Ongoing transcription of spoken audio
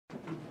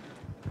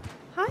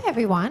Hi,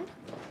 everyone.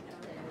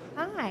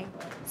 Hi.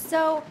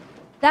 So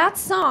that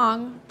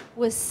song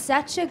was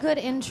such a good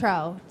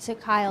intro to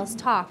Kyle's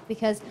talk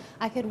because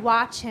I could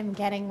watch him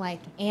getting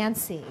like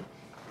antsy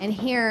and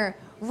hear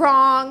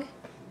wrong,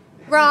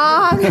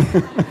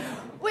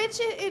 which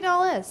it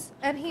all is.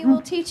 And he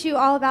will teach you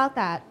all about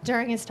that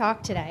during his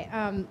talk today.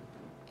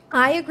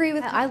 I agree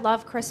with, I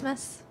love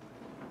Christmas.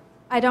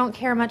 I don't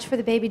care much for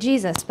the baby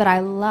Jesus, but I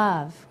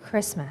love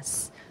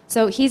Christmas.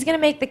 So he's going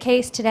to make the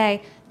case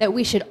today that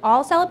we should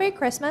all celebrate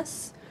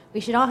Christmas. We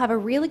should all have a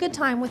really good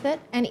time with it.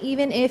 And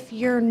even if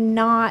you're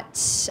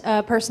not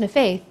a person of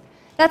faith,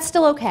 that's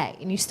still okay,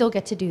 and you still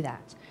get to do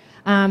that.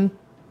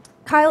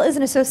 Kyle is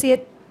an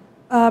associate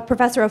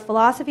professor of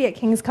philosophy at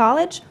King's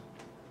College,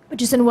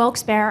 which is in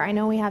Wilkes-Barre. I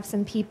know we have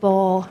some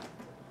people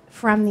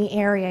from the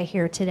area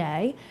here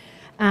today.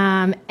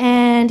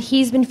 And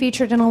he's been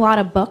featured in a lot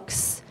of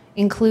books,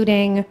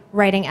 including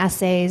writing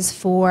essays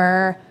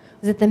for,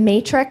 was it The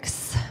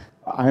Matrix?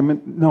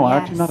 No,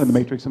 Yes. actually not in The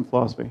Matrix in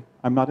philosophy.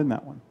 I'm not in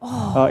that one.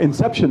 Oh.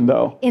 Inception,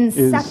 though.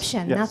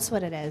 Inception, yes. That's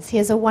what it is. He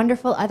has a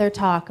wonderful other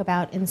talk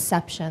about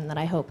Inception that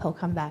I hope he'll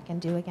come back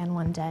and do again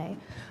one day.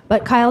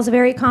 But Kyle's a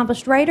very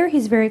accomplished writer.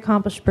 He's a very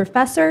accomplished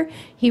professor.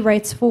 He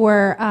writes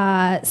for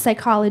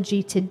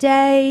Psychology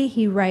Today.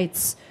 He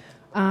writes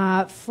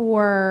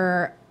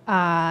for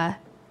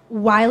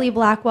Wiley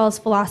Blackwell's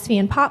Philosophy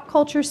and Pop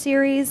Culture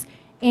series.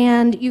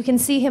 And you can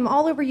see him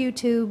all over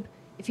YouTube.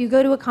 If you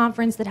go to a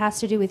conference that has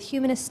to do with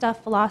humanist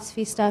stuff,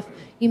 philosophy stuff,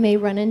 you may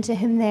run into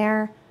him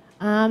there.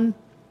 And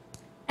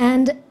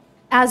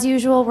as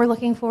usual, we're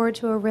looking forward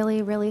to a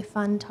really, really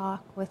fun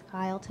talk with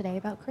Kyle today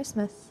about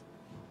Christmas.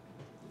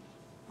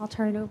 I'll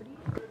turn it over to you.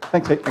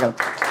 Thanks, Kate. I got it.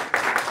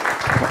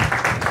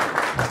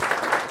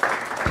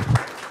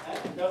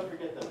 And don't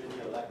forget the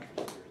video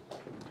lectures.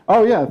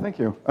 Oh, yeah, thank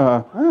you.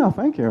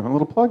 Thank you. A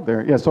little plug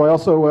there. Yeah, so I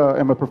also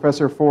am a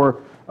professor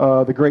for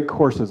the great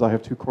courses. I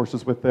have 2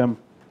 courses with them.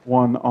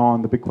 One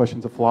on the big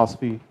questions of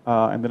philosophy,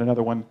 and then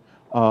another one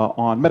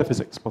on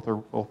metaphysics, both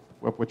of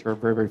which are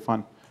very, very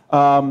fun. So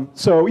I'm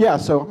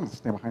going to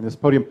stand behind this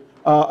podium.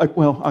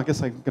 I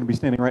guess I'm going to be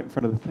standing right in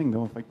front of the thing,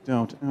 though, if I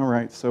don't. All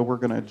right, so we're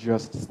going to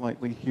adjust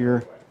slightly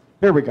here.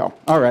 Here we go.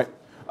 All right.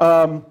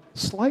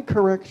 Slight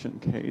correction,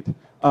 Kate.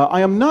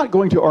 I am not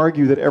going to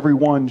argue that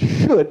everyone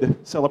should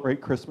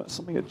celebrate Christmas.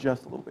 Let me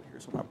adjust a little bit here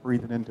so I'm not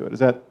breathing into it. Is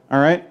that all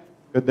right?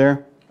 Good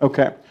there?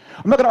 Okay.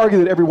 I'm not going to argue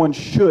that everyone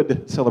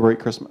should celebrate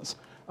Christmas.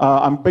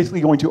 I'm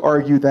basically going to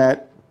argue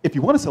that if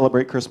you want to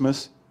celebrate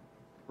Christmas,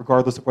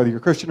 regardless of whether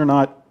you're Christian or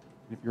not,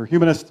 if you're a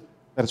humanist,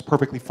 that is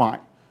perfectly fine.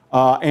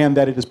 And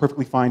that it is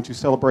perfectly fine to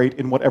celebrate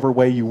in whatever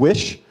way you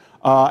wish,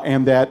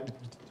 and that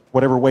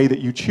whatever way that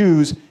you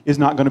choose is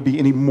not going to be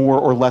any more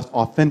or less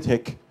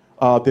authentic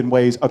than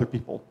ways other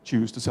people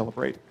choose to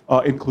celebrate,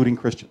 including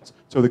Christians.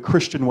 So the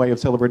Christian way of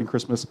celebrating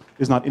Christmas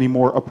is not any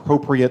more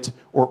appropriate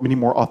or any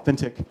more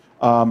authentic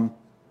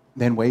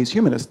than ways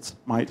humanists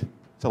might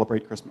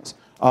celebrate Christmas.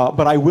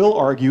 But I will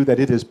argue that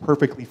it is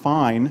perfectly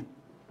fine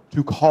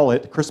to call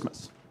it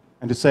Christmas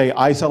and to say,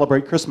 I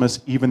celebrate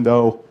Christmas even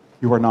though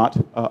you are not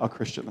a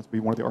Christian. That's be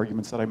one of the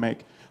arguments that I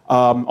make.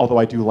 Although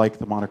I do like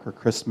the moniker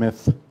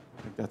Christmas.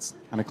 I think that's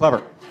kind of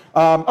clever.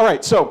 All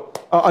right, so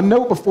a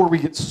note before we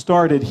get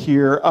started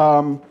here.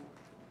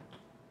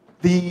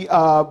 The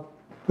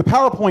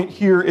PowerPoint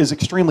here is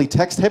extremely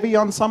text-heavy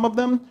on some of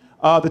them.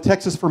 The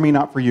text is for me,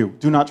 not for you.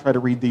 Do not try to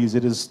read these.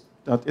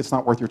 It's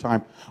not worth your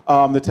time.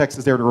 The text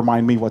is there to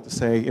remind me what to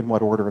say, in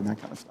what order, and that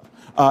kind of stuff.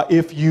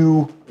 If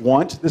you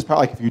want this,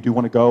 like if you do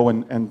want to go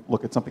and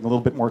look at something a little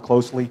bit more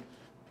closely,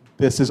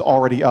 this is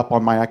already up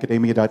on my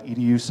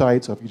academia.edu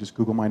site. So if you just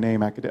Google my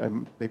name,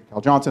 David Kyle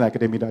Johnson,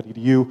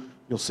 academia.edu,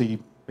 you'll see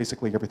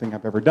basically everything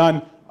I've ever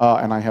done.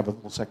 And I have a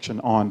little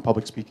section on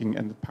public speaking,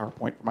 and the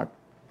PowerPoint for my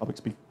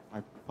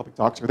public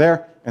talks are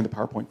there, and the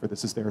PowerPoint for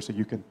this is there, so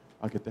you can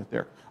get that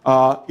there.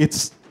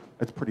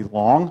 It's pretty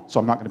long, so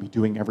I'm not going to be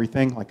doing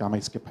everything. Like I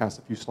might skip past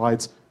a few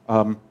slides,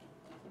 but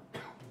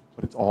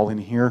it's all in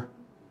here.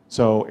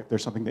 So if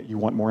there's something that you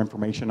want more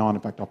information on,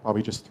 in fact, I'll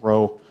probably just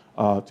throw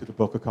to the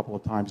book a couple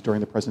of times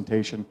during the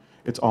presentation.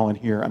 It's all in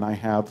here, and I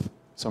have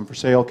some for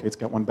sale. Kate's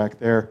got one back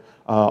there.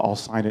 I'll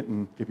sign it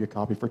and give you a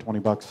copy for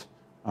 $20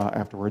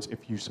 afterwards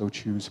if you so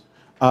choose.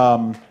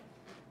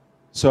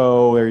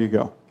 So there you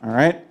go. All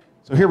right.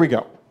 So here we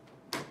go.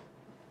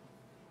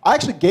 I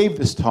actually gave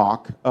this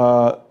talk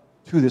to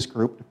this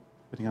group,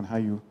 depending on how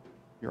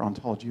your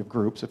ontology of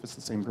groups, if it's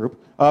the same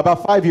group,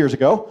 about 5 years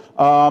ago.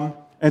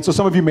 And so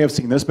some of you may have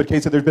seen this, but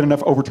Kate said there's been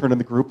enough overturn in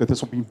the group that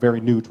this will be very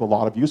new to a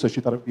lot of you, so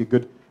she thought it would be a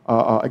good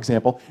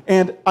example.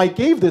 And I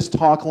gave this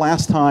talk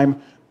last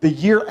time, the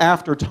year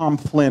after Tom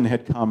Flynn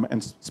had come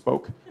and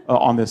spoke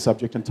on this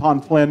subject. And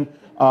Tom Flynn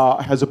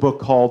has a book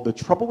called The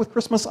Trouble with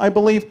Christmas, I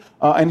believe.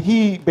 And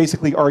he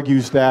basically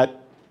argues that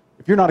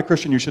if you're not a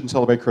Christian, you shouldn't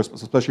celebrate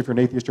Christmas, especially if you're an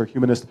atheist or a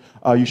humanist.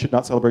 You should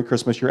not celebrate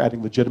Christmas. You're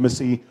adding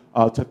legitimacy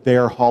to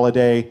their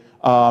holiday.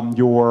 One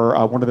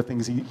of the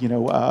things,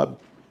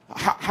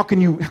 how can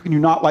you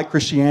not like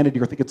Christianity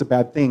or think it's a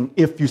bad thing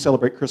if you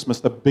celebrate Christmas,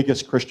 the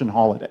biggest Christian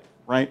holiday,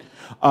 right?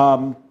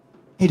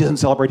 He doesn't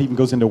celebrate. He even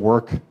goes into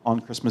work on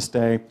Christmas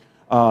Day.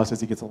 Says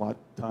he gets a lot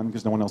done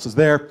because no one else is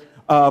there.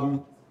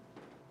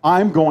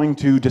 I'm going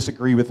to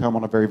disagree with him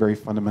on a very, very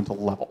fundamental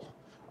level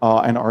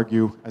and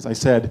argue, as I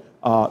said,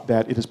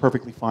 that it is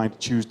perfectly fine to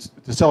choose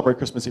to celebrate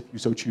Christmas if you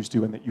so choose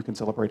to, and that you can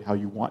celebrate how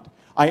you want.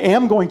 I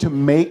am going to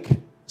make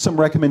some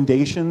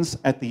recommendations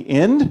at the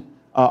end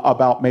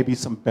about maybe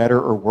some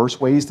better or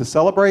worse ways to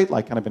celebrate,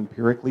 like kind of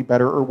empirically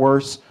better or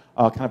worse,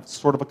 kind of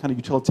sort of a kind of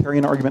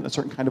utilitarian argument in a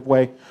certain kind of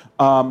way,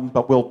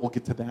 but we'll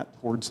get to that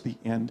towards the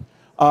end.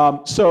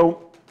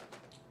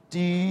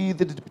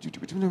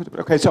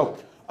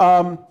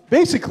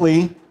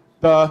 Basically,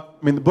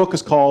 the book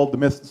is called The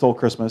Myth That Stole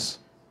Christmas.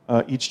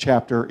 Each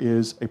chapter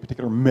is a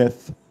particular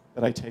myth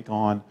that I take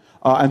on.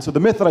 And so the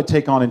myth that I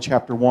take on in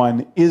chapter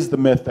 1 is the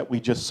myth that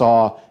we just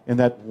saw in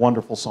that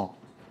wonderful song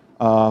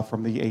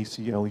from the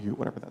ACLU,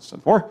 whatever that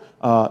stood for.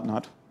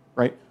 Not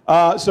right.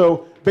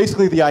 So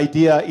basically the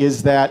idea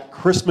is that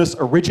Christmas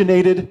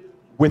originated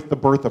with the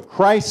birth of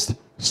Christ,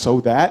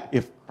 so that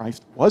if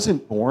Christ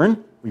wasn't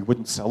born, we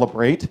wouldn't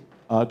celebrate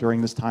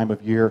during this time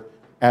of year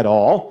at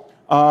all.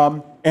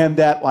 And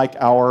that, like,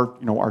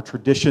 our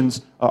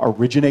traditions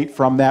originate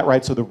from that,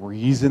 right? So the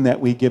reason that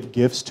we give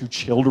gifts to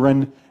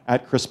children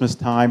at Christmas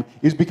time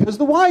is because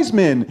the wise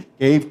men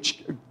gave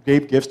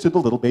gifts to the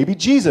little baby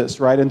Jesus,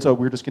 right? And so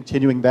we're just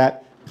continuing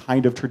that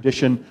kind of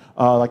tradition,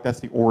 like that's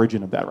the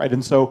origin of that, right?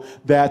 And so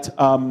that,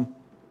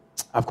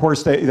 of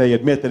course, they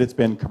admit that it's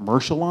been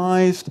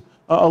commercialized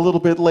a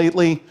little bit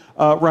lately,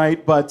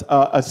 right? But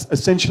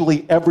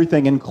essentially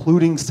everything,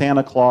 including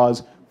Santa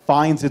Claus,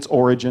 finds its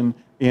origin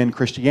in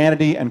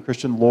Christianity and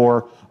Christian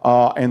lore,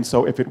 and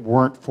so if it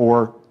weren't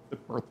for the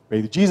birth of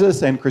baby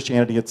Jesus and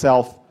Christianity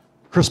itself,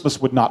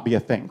 Christmas would not be a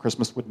thing.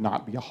 Christmas would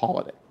not be a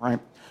holiday, right?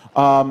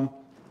 I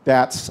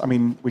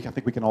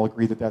think we can all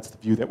agree that that's the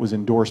view that was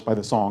endorsed by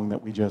the song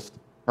that we just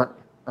heard,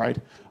 right?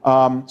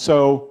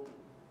 So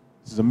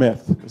this is a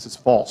myth. This is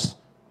false.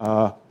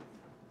 This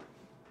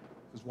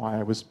is why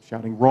I was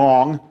shouting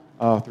wrong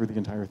through the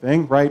entire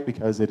thing, right?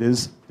 Because it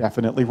is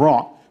definitely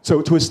wrong.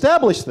 So to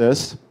establish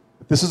this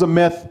is a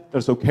myth, that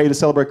it's okay to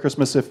celebrate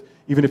Christmas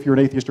even if you're an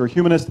atheist or a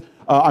humanist,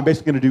 I'm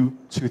basically going to do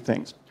two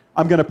things.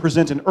 I'm going to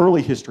present an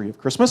early history of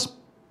Christmas,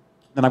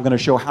 then I'm going to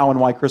show how and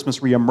why Christmas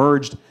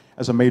reemerged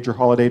as a major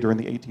holiday during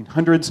the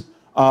 1800s,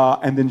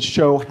 and then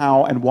show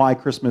how and why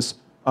Christmas,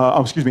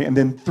 and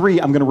then 3,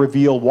 I'm going to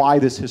reveal why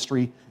this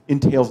history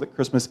entails that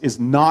Christmas is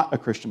not a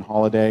Christian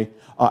holiday,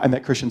 and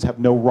that Christians have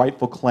no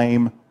rightful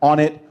claim on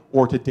it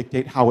or to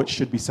dictate how it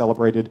should be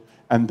celebrated,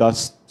 and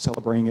thus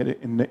celebrating it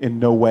in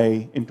no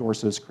way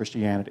endorses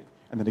Christianity.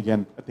 And then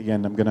again, at the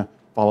end, I'm going to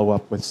follow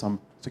up with some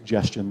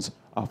suggestions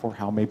for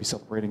how maybe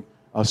celebrating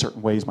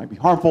certain ways might be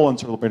harmful and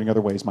celebrating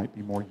other ways might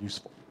be more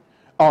useful.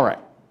 All right,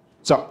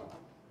 so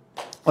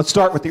let's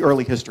start with the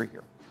early history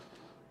here.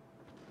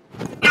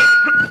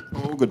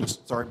 Oh, goodness,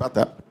 sorry about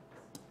that.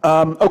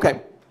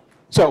 Okay,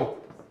 so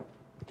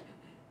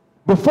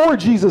before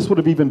Jesus would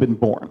have even been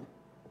born,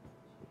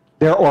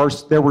 there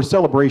were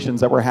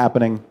celebrations that were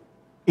happening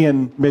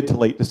in mid to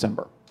late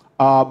December,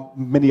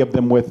 many of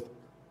them with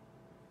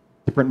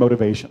different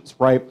motivations,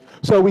 right?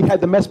 So we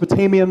had the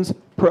Mesopotamians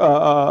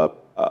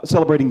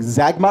celebrating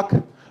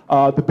Zagmuk.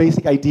 The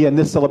basic idea in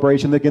this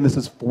celebration, again, this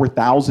is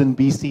 4000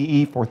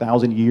 BCE,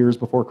 4,000 years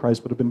before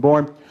Christ would have been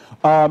born,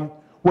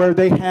 where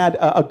they had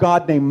a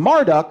god named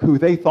Marduk who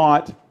they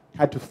thought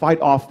had to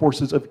fight off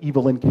forces of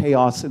evil and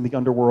chaos in the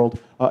underworld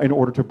in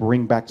order to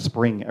bring back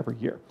spring every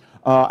year.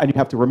 And you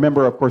have to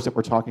remember, of course, that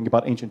we're talking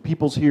about ancient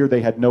peoples here.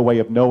 They had no way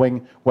of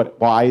knowing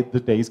why the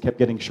days kept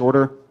getting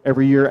shorter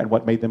every year and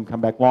what made them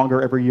come back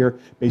longer every year.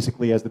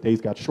 Basically, as the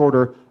days got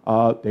shorter,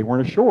 they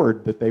weren't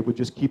assured that they would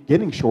just keep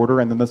getting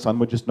shorter and then the sun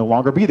would just no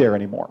longer be there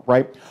anymore,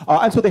 right?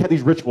 And so they had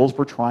these rituals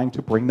for trying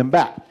to bring them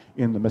back.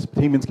 In the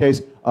Mesopotamians'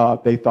 case,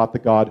 they thought the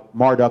god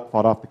Marduk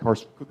fought off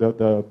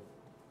the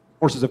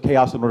forces of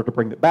chaos in order to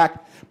bring it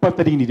back, but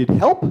that he needed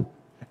help.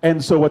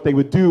 And so what they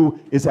would do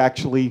is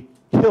actually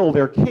kill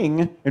their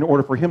king in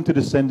order for him to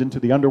descend into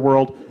the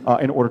underworld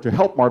in order to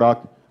help Marduk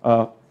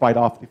fight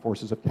off the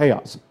forces of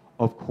chaos.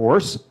 Of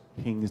course,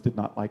 kings did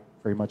not like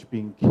very much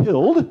being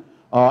killed,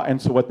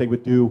 and so what they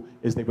would do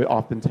is they would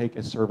often take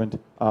a servant,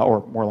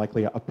 or more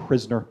likely a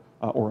prisoner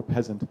or a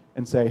peasant,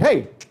 and say,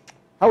 hey,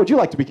 how would you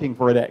like to be king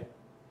for a day?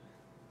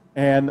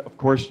 And of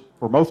course,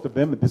 for most of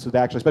them, this would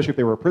actually, especially if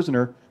they were a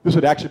prisoner, this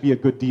would actually be a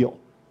good deal,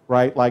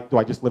 right? Like, do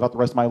I just live out the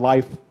rest of my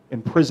life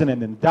in prison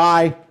and then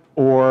die,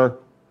 or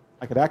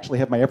I could actually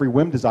have my every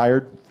whim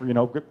desired,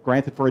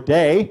 granted for a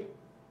day,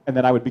 and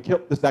then I would be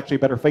killed. This is actually a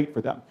better fate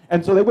for them.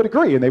 And so they would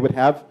agree, and they would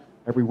have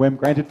every whim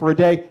granted for a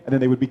day, and then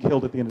they would be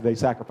killed at the end of the day,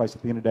 sacrificed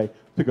at the end of the day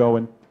to go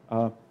and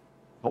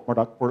help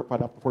Marduk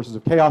fight off the forces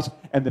of chaos.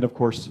 And then, of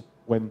course,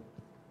 when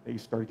they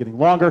started getting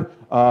longer,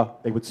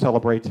 they would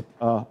celebrate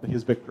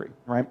his victory,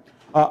 right?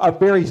 A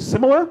very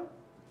similar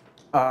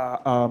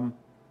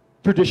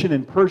tradition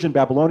in Persian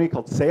Babylonia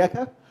called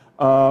Sayaka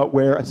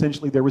where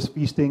essentially there was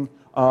feasting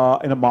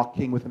and a mock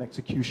king with an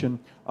execution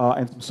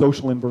and some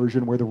social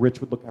inversion where the rich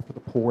would look after the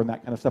poor and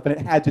that kind of stuff. And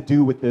it had to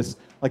do with this,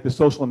 like the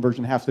social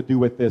inversion has to do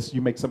with this.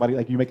 You make somebody,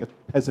 like you make a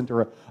peasant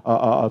or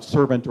a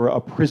servant or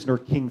a prisoner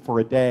king for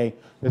a day.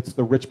 It's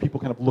the rich people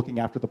kind of looking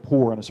after the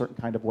poor in a certain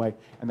kind of way.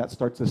 And that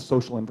starts this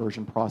social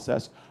inversion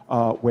process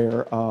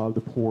where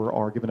the poor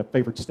are given a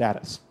favored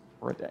status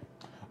for a day.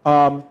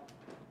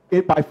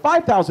 By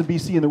 5000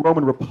 BC in the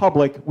Roman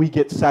Republic, we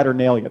get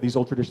Saturnalia. These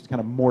old traditions kind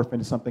of morph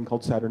into something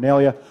called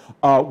Saturnalia,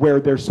 where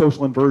there's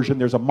social inversion.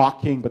 There's a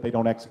mock king, but they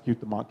don't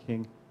execute the mock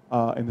king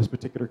in this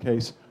particular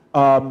case.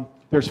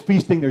 There's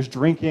feasting, there's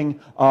drinking,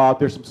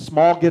 there's some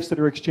small gifts that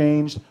are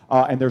exchanged,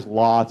 and there's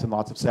lots and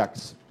lots of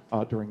sex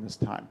during this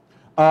time.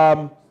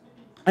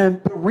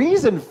 And the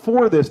reason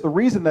for this, the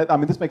reason that, I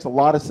mean, this makes a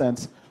lot of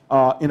sense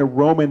in a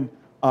Roman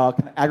kind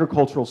of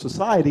agricultural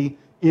society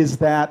is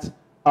that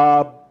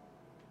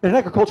in an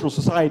agricultural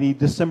society,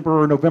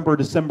 November,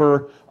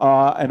 December,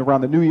 and around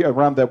the New Year,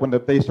 when the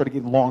days started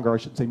getting longer, I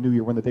shouldn't say New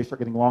Year, when the days start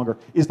getting longer,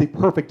 is the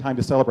perfect time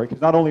to celebrate.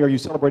 Because not only are you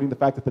celebrating the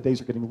fact that the days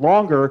are getting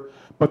longer,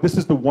 but this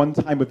is the one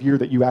time of year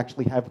that you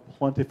actually have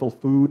plentiful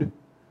food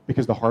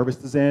because the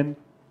harvest is in,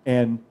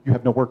 and you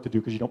have no work to do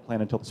because you don't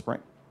plant until the spring.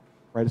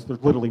 Right? So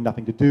there's literally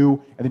nothing to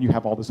do, and then you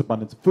have all this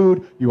abundance of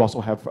food. You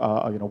also have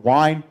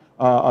wine,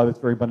 that's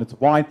very abundance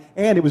of wine,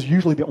 and it was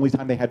usually the only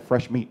time they had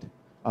fresh meat.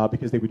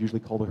 Because they would usually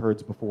cull the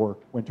herds before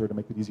winter to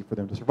make it easy for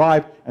them to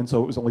survive. And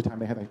so it was the only time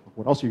they had, like,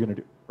 what else are you going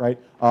to do, right?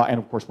 And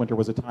of course, winter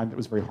was a time that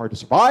was very hard to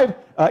survive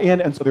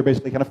in, and so they're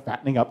basically kind of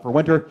fattening up for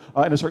winter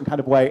in a certain kind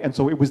of way. And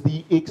so it was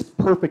the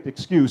perfect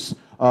excuse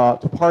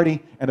to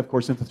party. And of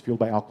course, since it's fueled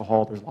by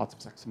alcohol, there's lots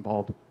of sex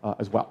involved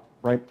as well,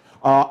 right?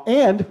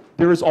 And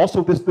there is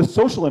also this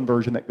social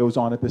inversion that goes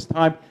on at this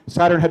time.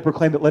 Saturn had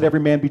proclaimed that let every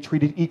man be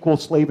treated equal,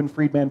 slave and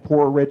freedman,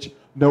 poor or rich.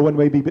 No one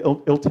may be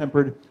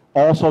ill-tempered.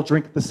 All shall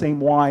drink the same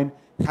wine,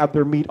 have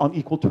their meat on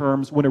equal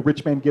terms. When a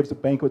rich man gives a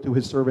banquet to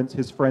his servants,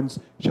 his friends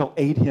shall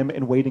aid him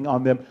in waiting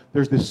on them.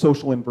 There's this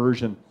social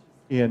inversion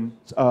in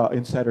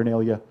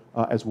Saturnalia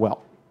as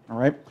well. All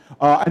right,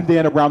 and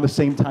then around the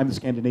same time, the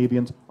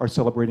Scandinavians are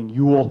celebrating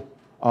Yule,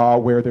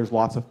 where there's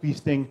lots of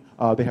feasting.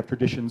 They have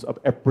traditions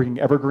of bringing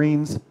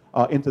evergreens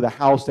into the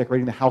house,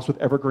 decorating the house with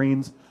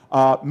evergreens,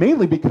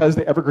 mainly because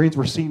the evergreens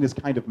were seen as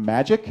kind of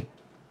magic.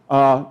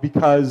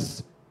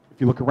 Because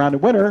if you look around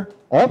in winter,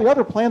 all the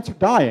other plants are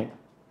dying.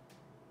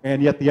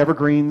 And yet the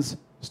evergreens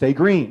stay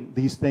green.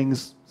 These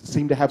things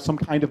seem to have some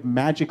kind of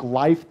magic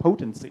life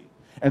potency.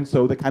 And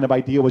so the kind of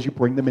idea was you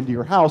bring them into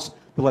your house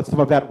to let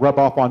some of that rub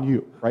off on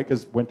you, right?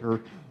 Because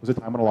winter was a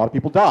time when a lot of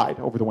people died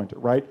over the winter,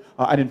 right?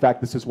 And in fact,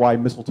 this is why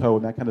mistletoe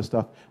and that kind of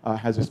stuff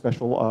has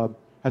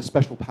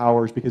special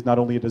powers, because not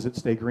only does it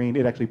stay green,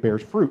 it actually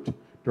bears fruit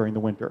during the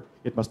winter.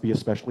 It must be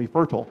especially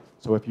fertile.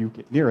 So if you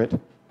get near it,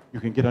 you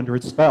can get under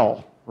its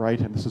spell, right?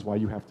 And this is why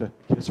you have to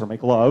kiss or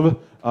make love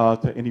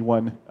to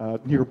anyone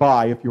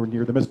nearby if you're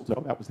near the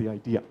mistletoe. That was the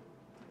idea.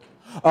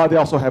 They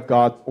also have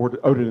gods,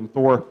 Odin and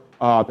Thor,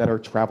 that are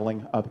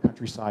traveling the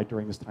countryside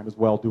during this time as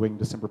well, doing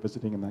December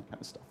visiting and that kind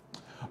of stuff.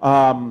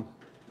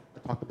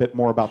 I talked a bit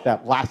more about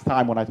that last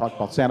time when I talked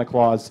about Santa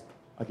Claus.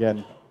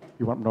 Again, if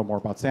you want to know more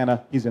about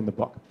Santa, he's in the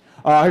book.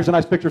 Here's a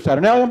nice picture of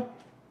Saturnalia.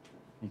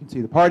 You can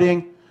see the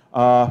partying,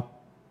 lots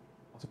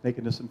of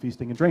nakedness and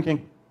feasting and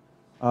drinking.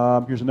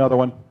 Here's another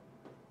one.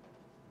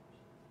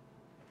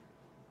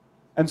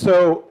 And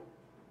so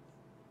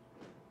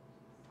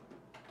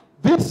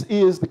this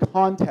is the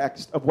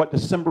context of what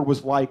December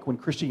was like when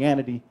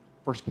Christianity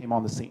first came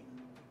on the scene,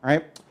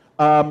 right?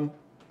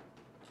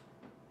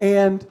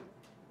 And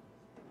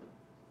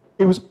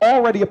it was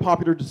already a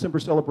popular December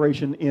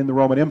celebration in the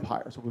Roman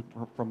Empire. So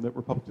from the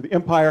Republic to the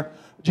Empire,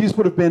 Jesus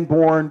would have been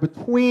born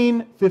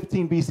between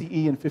 15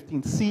 BCE and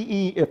 15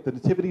 CE, if the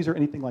nativities are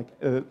anything like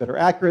that are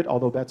accurate,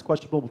 although that's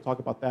questionable. We'll talk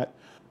about that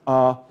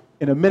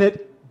in a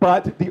minute.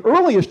 But the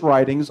earliest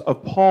writings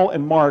of Paul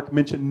and Mark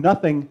mention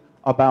nothing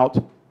about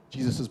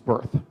Jesus'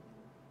 birth.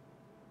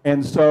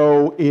 And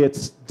so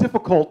it's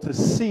difficult to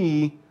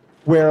see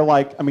where,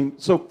 like, I mean,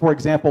 so for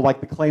example, like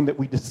the claim that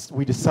we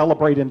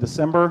celebrate in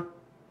December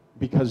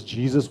because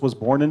Jesus was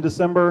born in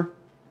December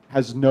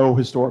has no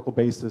historical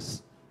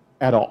basis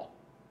at all.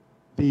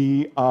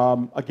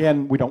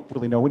 Again, we don't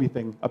really know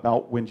anything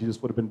about when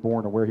Jesus would have been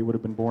born or where he would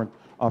have been born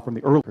from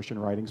the early Christian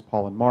writings,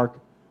 Paul and Mark.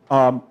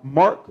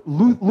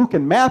 Luke,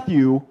 and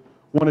Matthew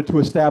wanted to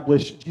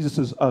establish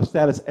Jesus'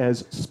 status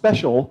as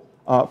special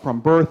from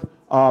birth,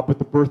 but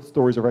the birth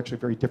stories are actually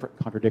very different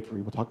and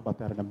contradictory. We'll talk about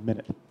that in a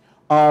minute.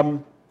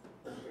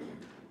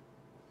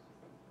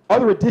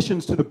 Other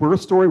additions to the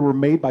birth story were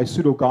made by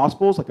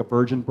pseudo-gospels, like a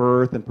virgin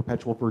birth and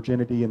perpetual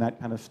virginity and that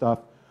kind of stuff.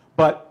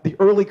 But the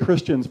early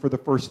Christians, for the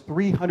first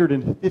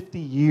 350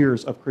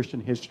 years of Christian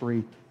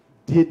history,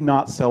 did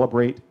not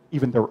celebrate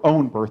even their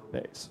own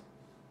birthdays,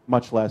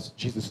 much less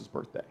Jesus'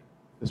 birthday.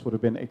 This would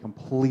have been a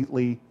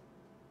completely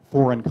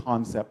foreign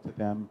concept to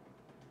them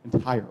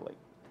entirely,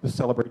 to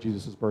celebrate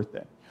Jesus'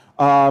 birthday.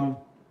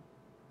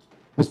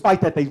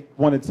 Despite that, they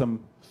wanted some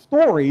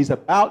stories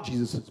about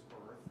Jesus' birth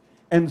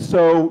And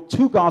so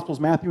two Gospels,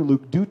 Matthew and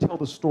Luke, do tell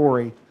the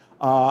story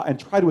and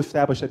try to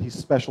establish that he's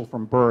special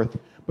from birth.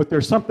 But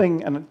there's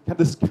something, and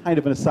this is kind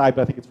of an aside,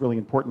 but I think it's really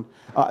important,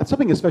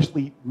 something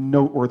especially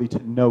noteworthy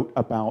to note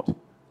about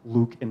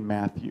Luke and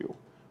Matthew.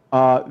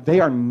 They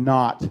are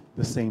not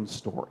the same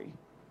story.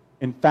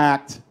 In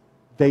fact,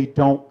 they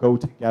don't go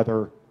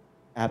together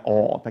at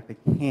all. In fact,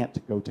 they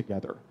can't go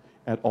together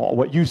at all.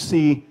 What you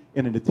see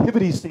in a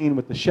nativity scene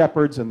with the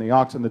shepherds and the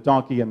ox and the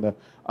donkey and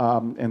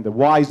the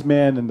wise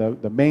men and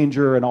the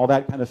manger and all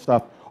that kind of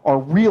stuff are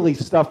really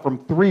stuff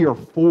from 3 or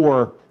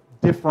 4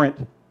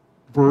 different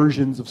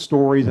versions of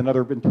stories and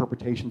other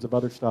interpretations of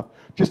other stuff,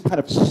 just kind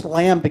of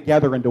slammed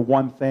together into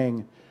one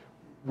thing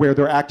where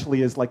there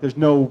actually is, like, that's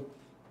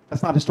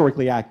not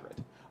historically accurate.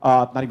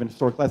 Not even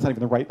historically, that's not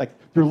even the right, like,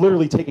 you're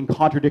literally taking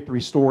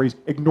contradictory stories,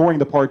 ignoring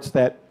the parts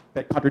that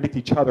contradict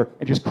each other,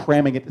 and just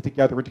cramming it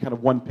together into kind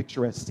of one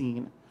picturesque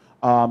scene.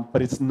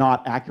 But it's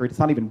not accurate. It's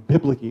not even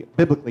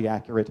biblically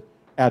accurate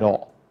at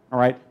all. All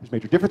right? There's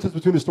major differences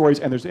between the stories,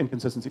 and there's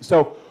inconsistency.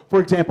 So,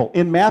 for example,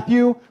 in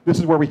Matthew, this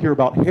is where we hear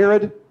about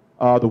Herod,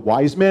 the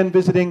wise men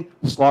visiting,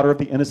 the slaughter of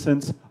the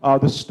innocents,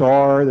 the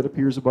star that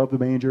appears above the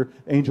manger,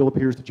 the angel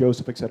appears to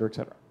Joseph, et cetera, et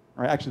cetera.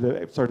 All right? Actually,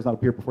 the star does not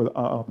appear before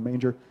the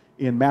manger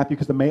in Matthew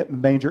because the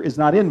manger is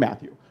not in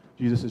Matthew.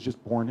 Jesus is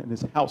just born in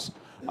his house.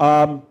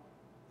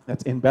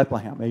 That's in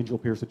Bethlehem. The angel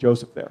appears to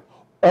Joseph there.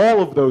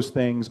 All of those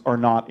things are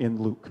not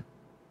in Luke.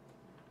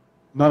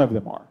 None of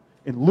them are.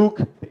 In Luke,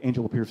 the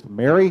angel appears to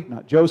Mary,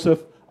 not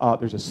Joseph.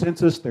 There's a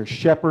census, there's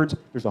shepherds,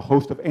 there's a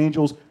host of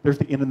angels, there's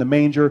the inn in the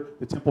manger,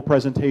 the temple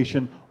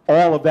presentation.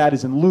 All of that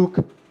is in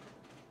Luke,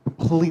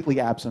 completely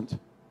absent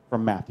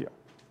from Matthew.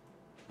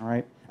 All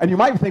right? And you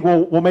might think,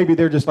 well, maybe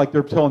they're just like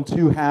they're telling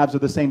 2 halves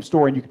of the same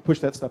story and you can push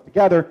that stuff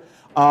together,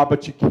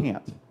 but you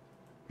can't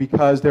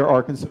because there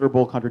are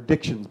considerable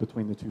contradictions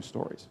between the 2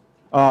 stories.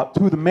 2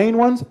 of the main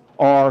ones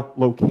are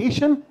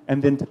location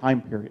and then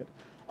time period.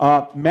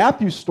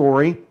 Matthew's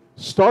story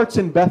starts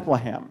in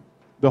Bethlehem.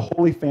 The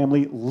Holy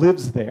Family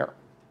lives there.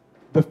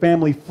 The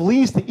family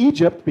flees to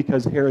Egypt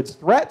because Herod's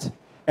threat,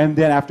 and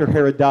then after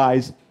Herod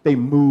dies, they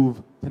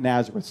move to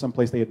Nazareth,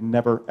 someplace they had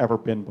never, ever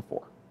been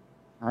before.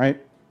 All right?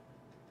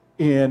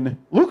 In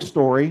Luke's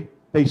story,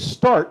 they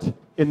start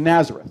in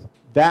Nazareth.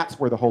 That's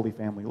where the Holy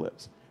Family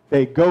lives.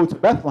 They go to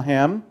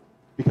Bethlehem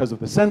because of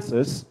the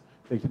census.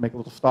 They can make a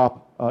little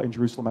stop in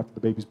Jerusalem after the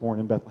baby's born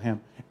in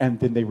Bethlehem, and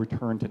then they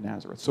return to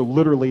Nazareth. So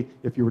literally,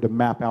 if you were to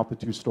map out the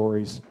 2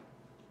 stories,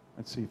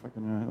 let's see if I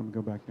can, let me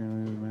go back here.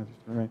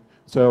 All right.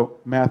 So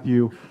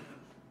Matthew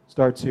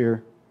starts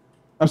here.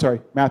 I'm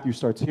sorry, Matthew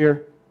starts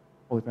here.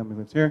 Holy Family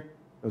lives here,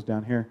 goes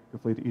down here, go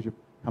flee to Egypt,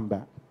 come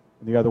back.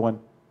 And the other one,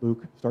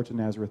 Luke, starts in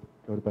Nazareth,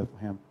 go to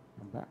Bethlehem,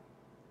 come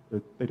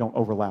back. They don't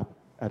overlap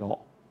at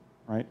all,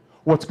 right?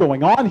 What's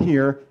going on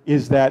here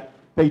is that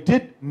they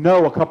did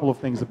know a couple of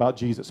things about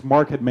Jesus.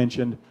 Mark had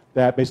mentioned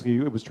that basically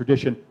it was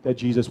tradition that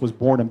Jesus was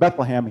born in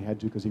Bethlehem. He had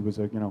to because he was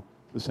a,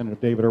 descendant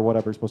of David or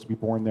whatever. He's supposed to be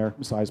born there.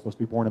 Messiah is supposed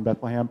to be born in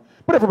Bethlehem.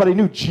 But everybody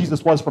knew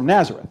Jesus was from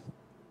Nazareth,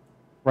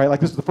 right? Like,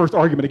 this is the first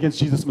argument against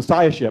Jesus'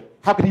 messiahship.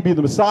 How could he be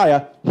the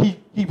Messiah?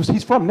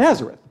 He's from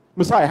Nazareth.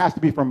 Messiah has to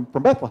be from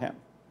Bethlehem,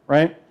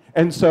 right?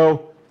 And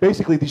so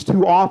basically these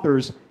 2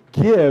 authors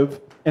give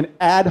an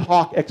ad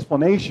hoc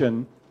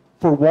explanation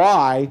for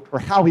why or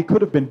how he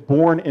could have been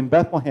born in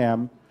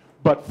Bethlehem,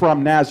 but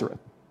from Nazareth.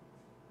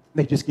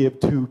 They just give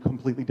 2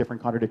 completely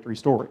different contradictory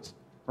stories,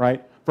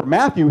 right? For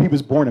Matthew, he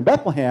was born in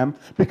Bethlehem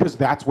because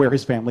that's where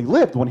his family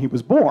lived when he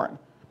was born.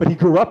 But he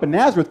grew up in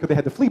Nazareth because they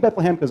had to flee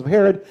Bethlehem because of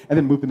Herod and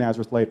then moved to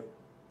Nazareth later,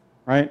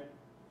 right?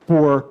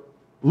 For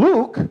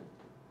Luke,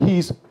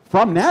 he's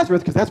from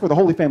Nazareth because that's where the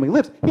Holy Family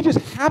lives. He just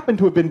happened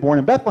to have been born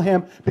in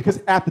Bethlehem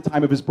because at the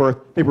time of his birth,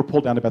 they were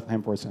pulled down to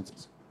Bethlehem for a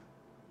census.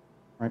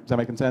 Right? Is that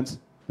making sense?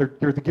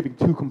 They're giving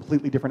 2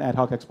 completely different ad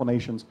hoc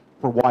explanations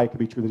for why it could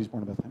be true that he's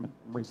born in Bethlehem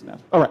and raised in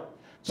Nazareth. All right.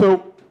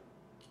 So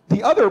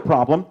the other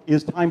problem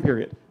is time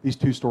period. These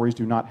 2 stories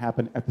do not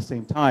happen at the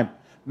same time.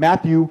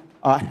 Matthew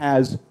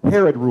has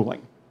Herod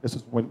ruling. This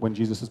is when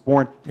Jesus is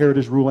born. Herod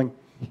is ruling.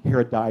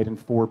 Herod died in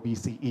 4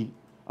 BCE.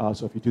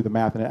 So if you do the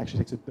math, and it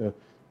actually takes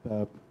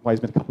the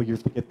wise men a couple of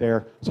years to get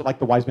there. So like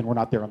the wise men were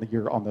not there on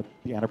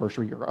the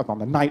anniversary or on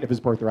the night of his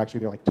birth. They're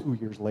actually there like 2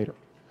 years later.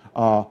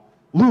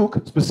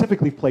 Luke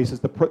specifically places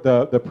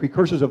the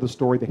precursors of the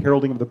story, the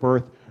heralding of the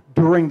birth,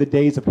 during the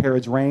days of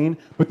Herod's reign,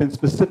 but then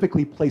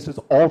specifically places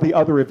all the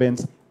other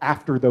events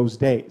after those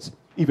days.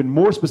 Even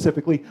more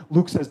specifically,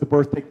 Luke says the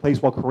birth took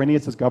place while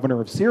Quirinius is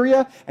governor of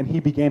Syria, and he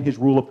began his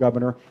rule of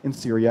governor in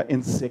Syria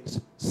in 6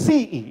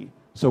 CE.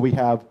 So we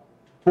have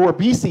 4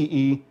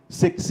 BCE,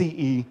 6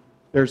 CE.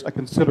 There's a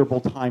considerable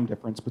time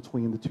difference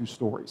between the 2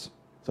 stories.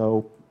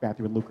 So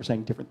Matthew and Luke are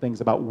saying different things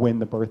about when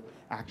the birth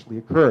actually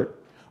occurred.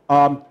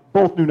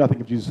 Both knew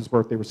nothing of Jesus'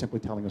 birth. They were simply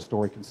telling a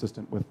story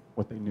consistent with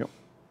what they knew,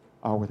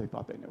 or what they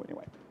thought they knew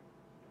anyway.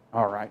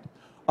 All right.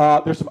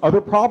 There's some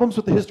other problems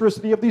with the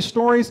historicity of these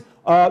stories.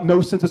 No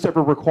census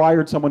ever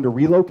required someone to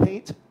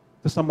relocate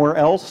to somewhere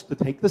else to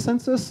take the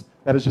census.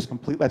 That is just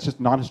that's just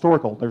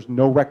non-historical. There's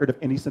no record of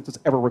any census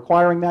ever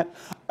requiring that.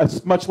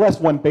 much less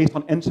one based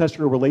on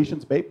ancestral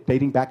relations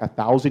dating back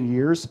 1,000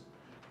 years,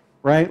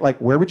 right? Like,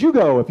 where would you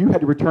go if you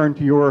had to return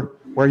to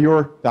where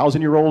your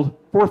 1,000-year-old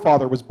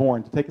forefather was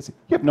born to take a seat?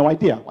 You have no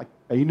idea. Like,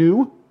 they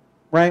knew,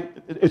 right?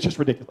 It's just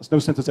ridiculous. No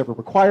census ever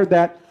required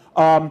that.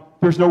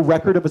 There's no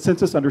record of a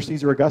census under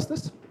Caesar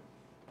Augustus.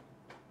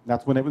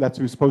 That's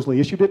who supposedly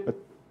issued it, but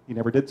he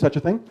never did such a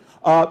thing.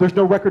 There's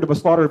no record of a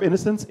slaughter of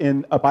innocents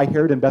by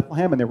Herod in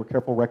Bethlehem, and there were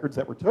careful records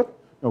that were took.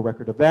 No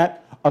record of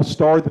that. A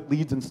star that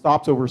leads and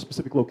stops over a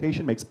specific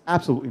location makes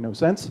absolutely no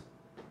sense.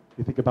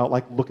 You think about,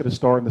 like, look at a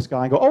star in the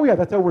sky and go, oh yeah,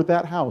 that's over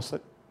that house.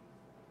 That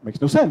makes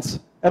no sense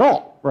at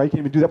all, right? You can't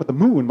even do that with the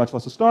moon, much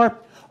less a star.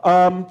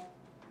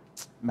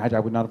 Magi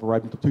would not have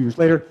arrived until 2 years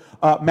later.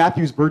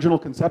 Matthew's virginal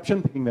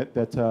conception, thinking that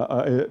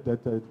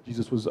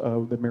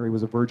Mary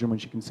was a virgin when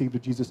she conceived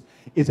of Jesus,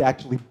 is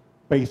actually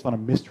based on a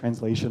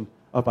mistranslation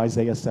of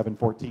Isaiah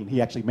 7:14. He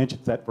actually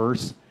mentions that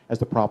verse as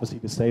the prophecy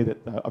to say that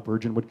a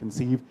virgin would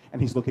conceive,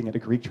 and he's looking at a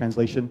Greek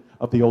translation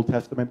of the Old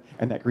Testament,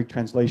 and that Greek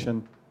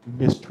translation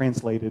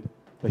mistranslated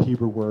the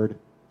Hebrew word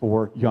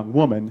for young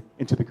woman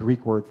into the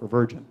Greek word for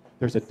virgin.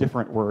 There's a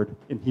different word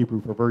in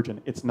Hebrew for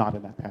virgin. It's not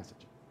in that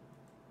passage.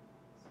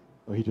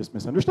 So he just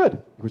misunderstood.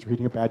 He was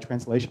reading a bad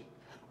translation.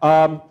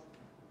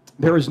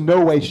 There is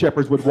no way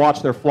shepherds would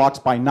watch their flocks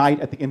by night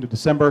at the end of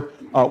December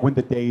when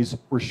the days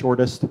were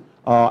shortest.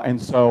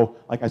 And so,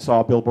 like, I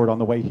saw a billboard on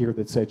the way here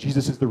that said,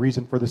 Jesus is the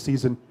reason for the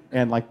season,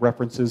 and, like,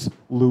 references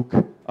Luke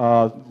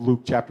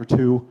chapter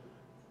 2.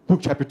 Luke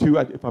chapter 2,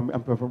 if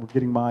I'm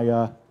getting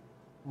my,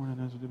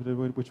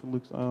 which one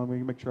Luke's, let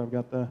me make sure I've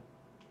got the,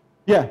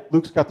 yeah,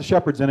 Luke's got the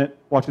shepherds in it,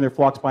 watching their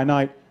flocks by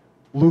night.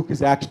 Luke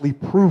is actually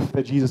proof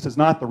that Jesus is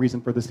not the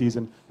reason for the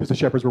season, because the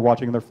shepherds were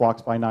watching their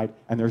flocks by night,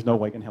 and there's no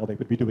way in hell they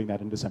would be doing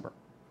that in December.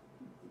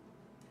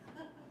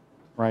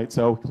 Right?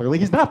 So clearly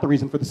he's not the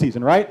reason for the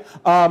season, right?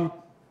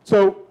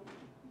 So,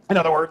 in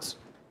other words,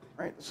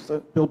 right, this is a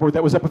billboard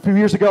that was up a few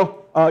years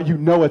ago. You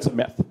know it's a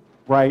myth,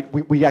 right?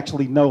 We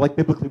actually know, like,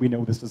 biblically we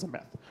know this is a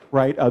myth,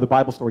 right? The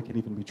Bible story can't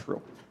even be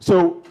true.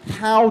 So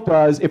how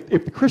does, if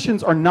the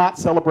Christians are not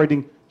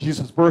celebrating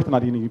Jesus' birth,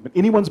 not even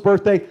anyone's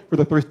birthday, for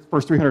the first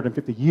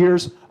 350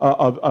 years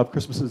of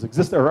Christmas's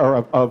existence, or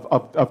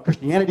of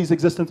Christianity's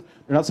existence,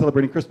 they're not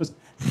celebrating Christmas.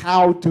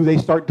 How do they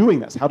start doing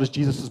this? How does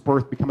Jesus'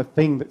 birth become a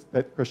thing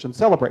that Christians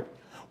celebrate?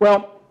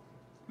 Well,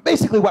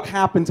 basically what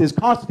happens is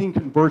Constantine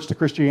converts to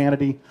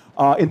Christianity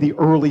in the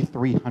early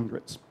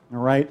 300s, all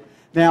right?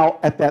 Now,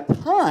 at that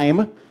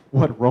time,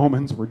 what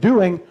Romans were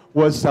doing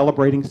was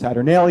celebrating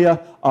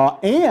Saturnalia,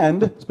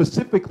 and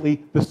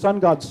specifically the sun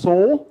god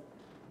Sol.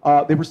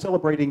 They were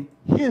celebrating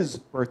his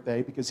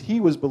birthday because he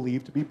was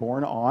believed to be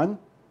born on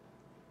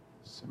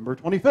December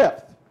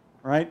 25th,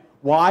 right?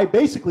 Why?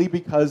 Basically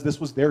because this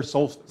was their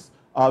solstice.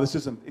 This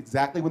isn't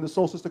exactly when the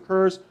solstice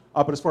occurs,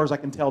 but as far as I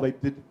can tell, they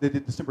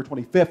did December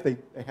 25th. They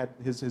had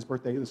his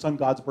birthday, the sun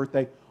god's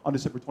birthday, on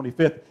December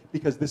 25th,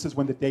 because this is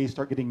when the days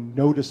start getting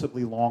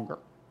noticeably longer.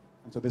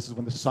 And so this is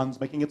when the sun's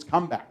making its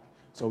comeback.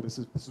 So this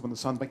is when the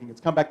sun's making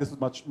its comeback. This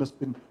must have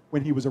been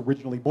when he was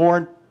originally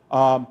born.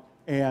 So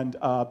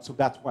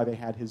that's why they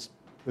had his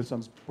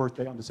son's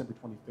birthday on December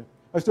 25th. Am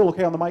I still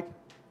okay on the mic?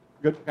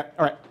 Good? Okay.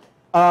 All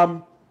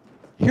right.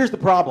 Here's the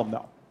problem,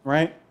 though,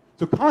 right?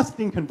 So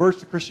Constantine converts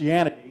to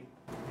Christianity,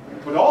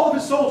 but all of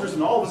his soldiers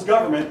and all of his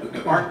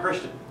government aren't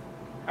Christian.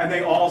 And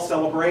they all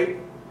celebrate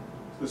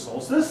the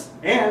solstice,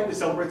 and they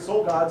celebrate the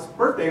Sol God's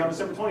birthday on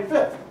December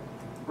 25th,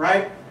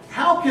 right?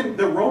 How can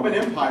the Roman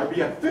Empire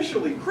be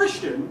officially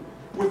Christian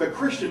with a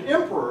Christian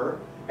emperor,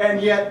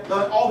 and yet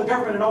all the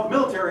government and all the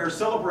military are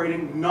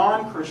celebrating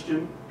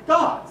non-Christian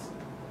gods,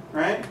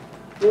 right?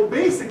 Well,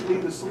 basically,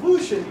 the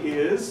solution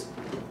is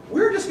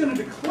we're just going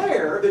to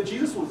declare that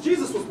Jesus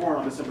was born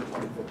on December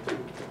 25th, too.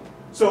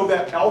 So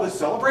that all this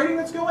celebrating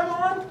that's going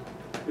on,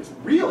 it's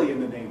really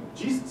in the name of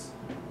Jesus,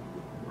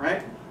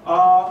 right?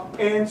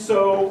 And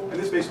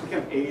this basically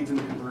kind of aids in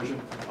the conversion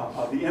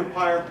of the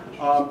empire.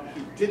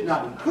 He could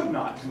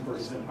not convert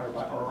his empire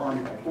or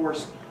army by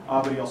force,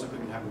 but he also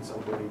couldn't have them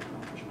celebrating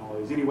non-Christian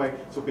holidays anyway.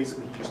 So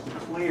basically, he just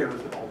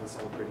declares that all the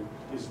celebrating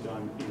is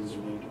done in the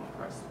name of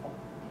Christ,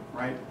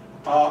 right?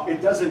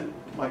 It doesn't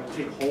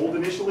take hold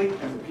initially,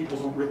 and the people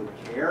don't really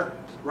care,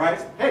 right?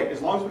 Hey,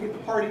 as long as we get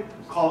the party,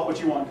 call it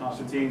what you want,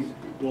 Constantine.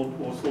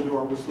 We'll still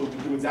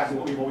do exactly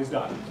what we've always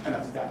done, and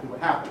that's exactly what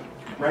happened,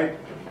 right?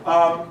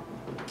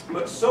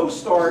 But so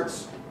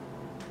starts,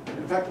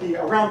 in fact,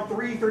 around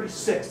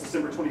 336,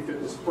 December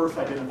 25th is first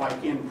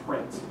identified in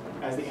print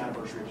as the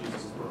anniversary of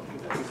Jesus' birth.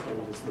 That's as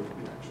old as the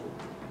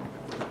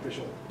actual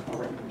official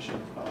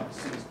recognition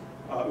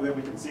that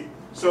we can see.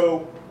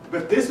 So,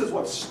 but this is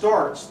what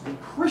starts the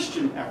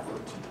Christian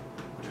effort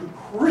to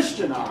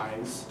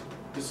Christianize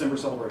December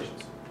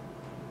celebrations,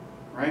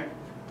 right?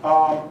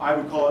 I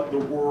would call it the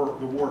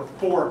war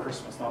for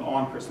Christmas, not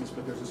on Christmas,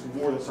 but there's this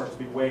war that starts to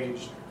be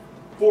waged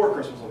for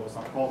Christmas, although it's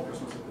not called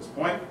Christmas at this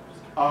point,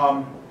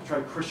 to try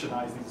to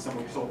Christianize these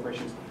December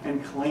celebrations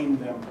and claim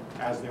them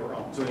as their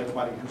own. So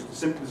everybody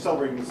who's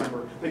celebrating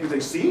December, they can say,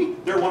 see,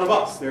 they're one of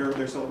us.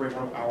 They're celebrating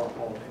one of our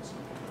holidays.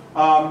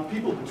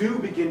 people do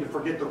begin to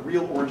forget the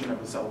real origin of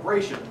the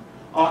celebration.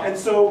 And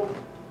so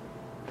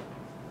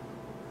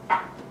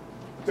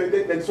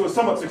it's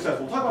somewhat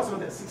successful. We'll talk about some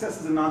of the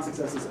successes and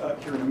non-successes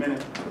here in a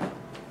minute.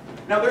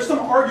 Now, there's some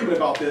argument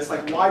about this,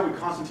 like why would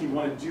Constantine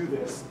want to do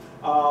this?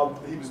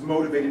 He was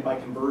motivated by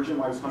conversion.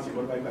 Why was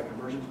Constantine motivated by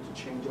conversion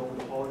to change over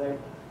the holiday?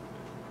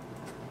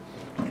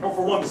 Well,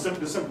 for one, the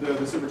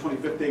December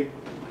 25th date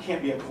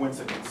can't be a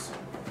coincidence,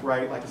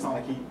 right? Like, it's not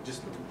like he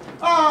just,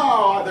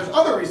 there's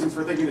other reasons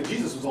for thinking that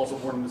Jesus was also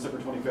born on December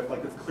 25th,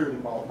 like it's clearly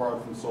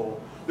borrowed from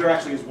Sol. There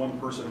actually is one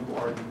person who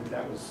argued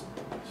that was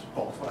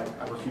false, but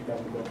I refute that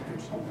in the book if you're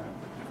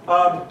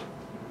that.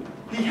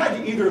 He had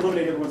to either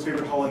eliminate everyone's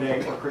favorite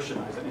holiday or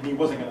Christianize it, and he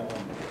wasn't going to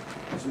eliminate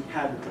it. So he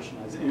had to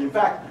Christianize it. And in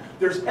fact,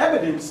 there's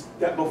evidence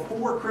that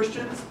before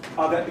Christians,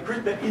 that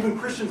even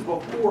Christians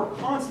before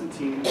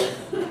Constantine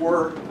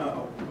were,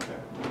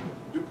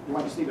 you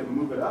might just need to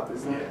move it up,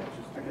 isn't it?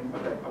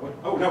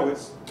 Oh, no,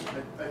 it's...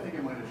 I think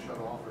it might have shut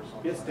off or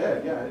something. It's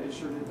dead, yeah, it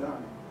sure did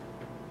die.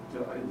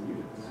 I didn't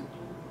mute it.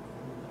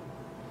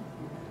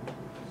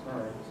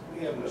 Sorry.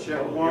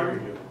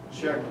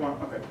 Check one,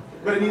 okay.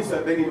 But it needs to,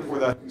 they need it for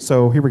that.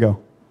 So here we go.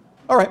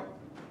 All right.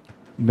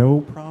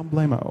 No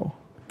problemo.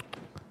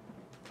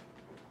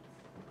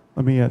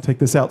 Let me take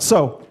this out.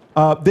 So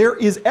there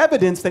is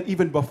evidence that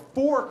even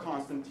before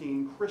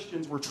Constantine,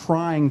 Christians were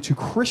trying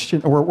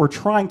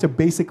to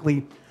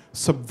basically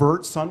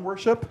subvert sun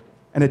worship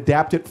and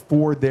adapt it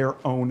for their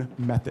own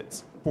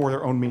methods, for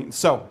their own means.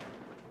 So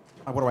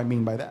what do I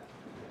mean by that?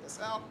 Take this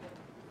out.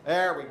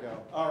 There we go.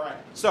 All right.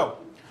 So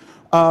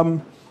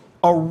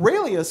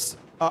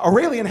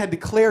Aurelian had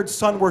declared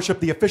sun worship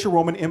the official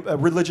Roman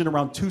religion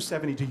around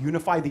 270 to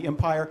unify the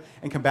empire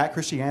and combat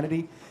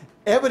Christianity.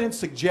 Evidence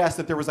suggests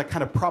that there was a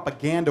kind of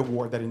propaganda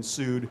war that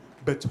ensued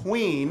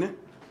between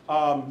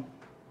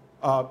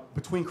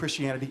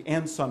Christianity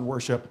and sun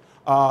worship,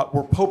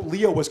 where Pope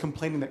Leo was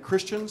complaining that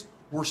Christians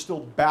were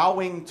still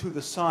bowing to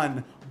the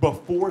sun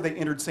before they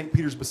entered St.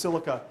 Peter's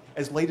Basilica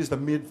as late as the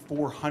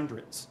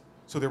mid-400s.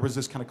 So there was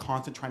this kind of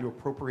constant trying to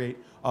appropriate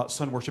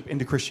sun worship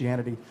into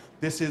Christianity.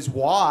 This is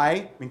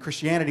why,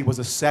 Christianity was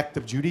a sect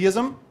of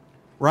Judaism,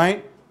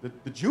 right?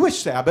 The Jewish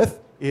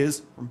Sabbath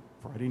is from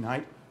Friday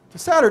night to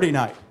Saturday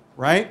night,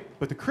 right?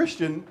 But the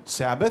Christian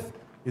Sabbath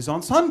is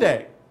on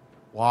Sunday.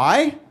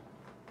 Why?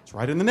 It's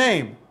right in the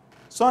name,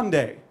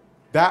 Sunday.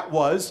 That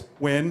was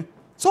when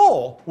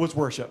Sol was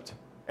worshipped.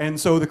 And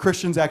so the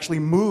Christians actually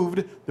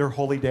moved their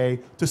holy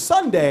day to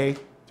Sunday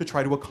to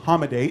try to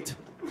accommodate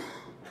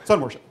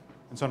sun worship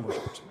and sun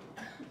worshipers,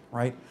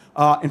 right?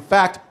 In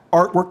fact,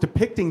 artwork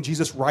depicting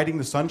Jesus riding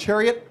the sun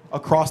chariot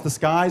across the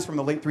skies from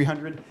the late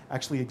 300s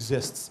actually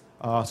exists.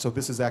 So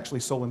this is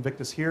actually Sol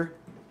Invictus here,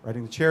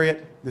 riding the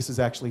chariot. This is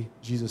actually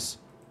Jesus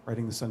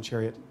riding the sun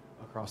chariot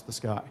across the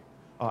sky.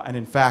 And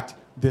in fact,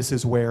 this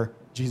is where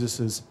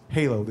Jesus'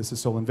 halo, this is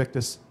Sol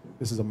Invictus.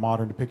 This is a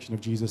modern depiction of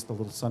Jesus, the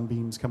little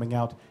sunbeams coming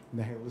out in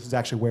the halo. This is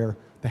actually where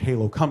the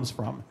halo comes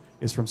from,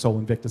 is from Sol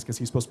Invictus, because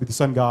he's supposed to be the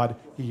sun god.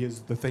 He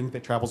is the thing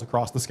that travels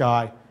across the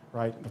sky,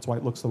 right? That's why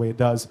it looks the way it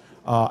does.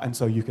 And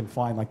so you can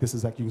find, like, this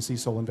is like, you can see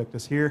Sol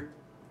Invictus here.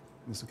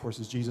 And this, of course,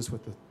 is Jesus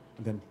with the,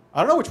 and then,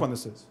 I don't know which one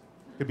this is.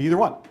 It could be either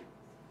one,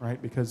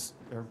 right? Because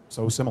they're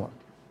so similar,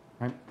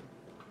 right?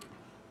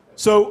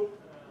 So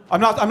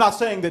I'm not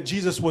saying that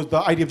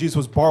the idea of Jesus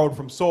was borrowed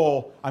from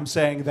Sol. I'm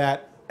saying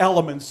that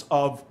elements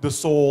of the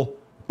Sol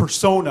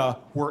persona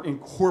were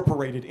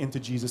incorporated into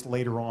Jesus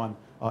later on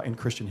in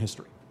Christian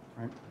history,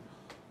 right?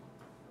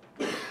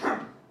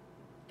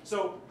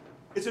 So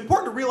it's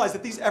important to realize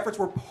that these efforts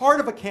were part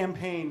of a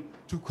campaign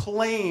to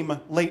claim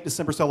late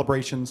December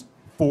celebrations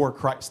for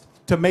Christ,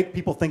 to make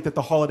people think that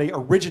the holiday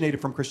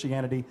originated from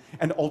Christianity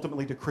and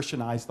ultimately to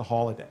Christianize the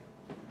holiday.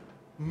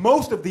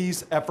 Most of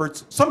these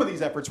efforts, some of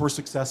these efforts were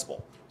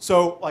successful.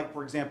 So, like,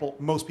 for example,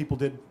 most people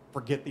did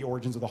forget the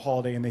origins of the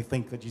holiday and they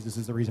think that Jesus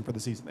is the reason for the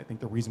season. They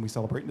think the reason we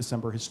celebrate in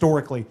December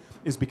historically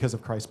is because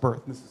of Christ's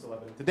birth. And this is still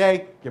evident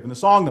today, given the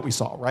song that we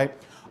saw, right?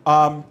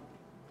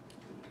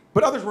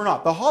 But others were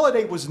not. The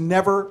holiday was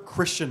never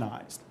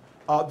Christianized.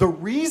 The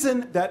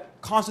reason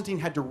that Constantine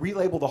had to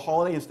relabel the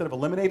holiday instead of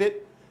eliminate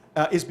it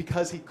is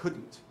because he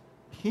couldn't.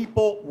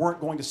 People weren't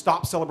going to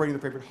stop celebrating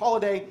their favorite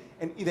holiday,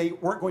 and they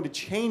weren't going to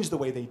change the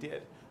way they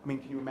did. I mean,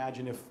 can you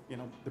imagine if,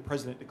 the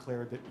president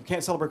declared that you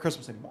can't celebrate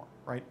Christmas anymore,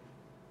 right?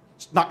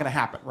 It's not going to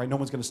happen, right? No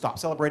one's going to stop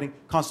celebrating.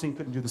 Constantine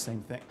couldn't do the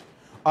same thing.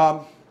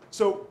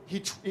 So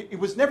it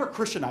was never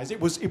Christianized.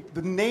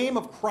 The name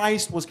of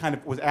Christ was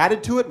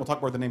added to it. We'll talk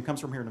about where the name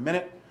comes from here in a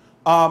minute.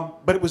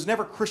 But it was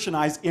never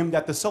Christianized in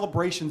that the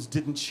celebrations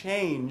didn't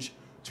change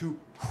to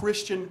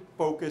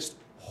Christian-focused,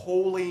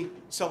 holy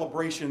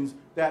celebrations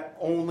that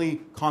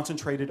only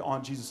concentrated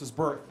on Jesus'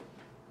 birth.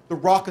 The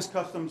raucous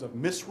customs of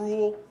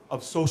misrule,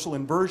 of social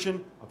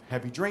inversion, of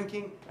heavy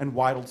drinking, and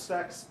wild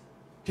sex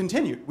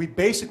continued. We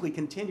basically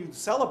continued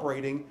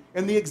celebrating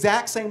in the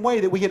exact same way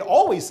that we had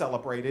always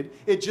celebrated.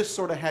 It just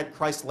sort of had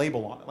Christ's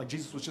label on it. Like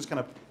Jesus was just kind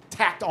of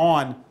tacked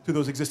on to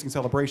those existing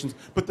celebrations.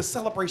 But the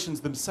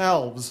celebrations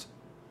themselves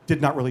did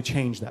not really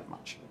change that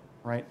much,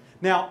 right?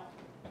 Now,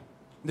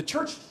 The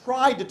church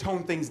tried to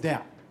tone things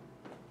down.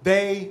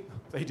 They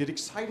did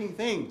exciting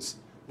things,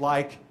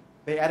 like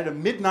they added a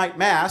midnight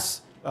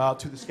mass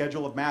to the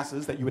schedule of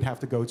masses that you would have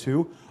to go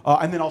to,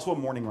 and then also a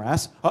morning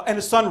mass, and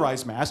a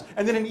sunrise mass,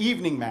 and then an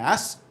evening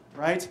mass,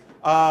 right?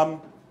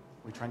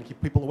 We're trying to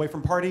keep people away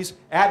from parties.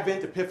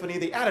 Advent, Epiphany,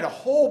 they added a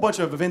whole bunch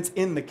of events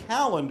in the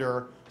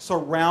calendar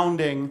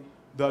surrounding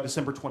the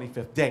December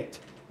 25th date,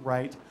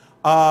 right?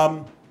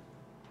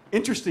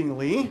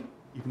 Interestingly,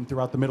 even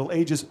throughout the Middle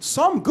Ages,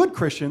 some good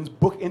Christians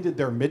bookended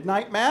their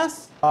midnight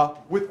mass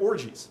with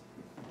orgies.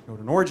 You go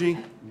to an orgy,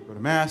 you go to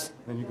mass,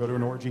 then you go to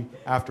an orgy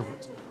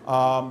afterwards.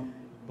 I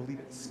believe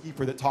it's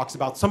Skeefer that talks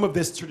about some of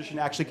this tradition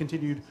actually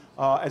continued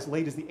as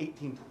late as the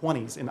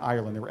 1820s in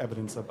Ireland. There were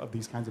evidence of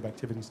these kinds of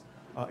activities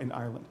in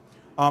Ireland.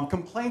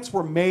 Complaints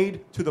were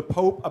made to the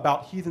Pope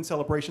about heathen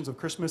celebrations of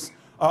Christmas,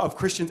 of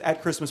Christians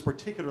at Christmas,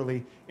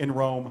 particularly in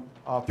Rome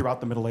throughout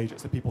the Middle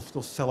Ages, that people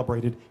still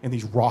celebrated in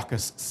these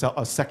raucous,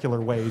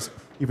 secular ways,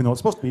 even though it's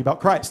supposed to be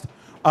about Christ.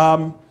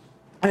 And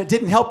it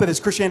didn't help that as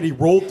Christianity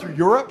rolled through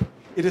Europe,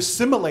 it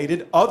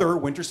assimilated other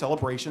winter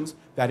celebrations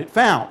that it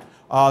found.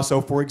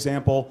 So, for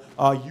example,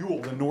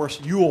 Yule, the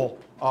Norse Yule,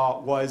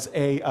 was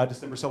a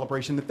December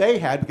celebration that they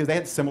had because they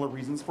had similar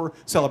reasons for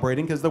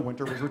celebrating because the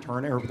winter was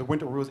returning, or the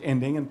winter was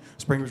ending and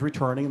spring was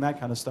returning and that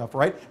kind of stuff,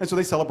 right? And so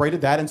they celebrated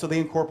that, and so they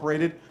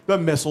incorporated the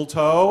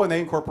mistletoe and they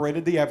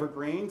incorporated the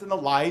evergreens and the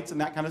lights and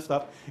that kind of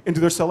stuff into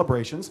their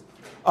celebrations.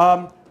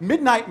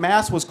 Midnight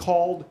Mass was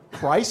called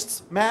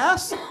Christ's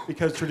Mass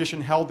because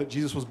tradition held that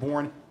Jesus was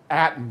born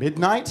at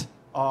midnight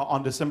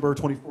on December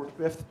 24th,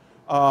 5th.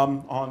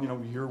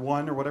 On year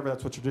one or whatever,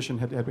 that's what tradition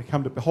had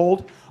become to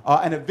behold.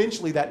 And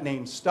eventually that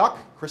name stuck,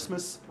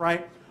 Christmas,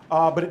 right?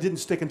 But it didn't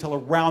stick until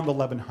around the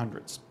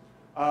 1100s.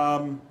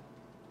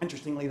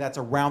 Interestingly, that's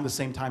around the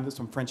same time that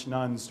some French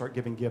nuns start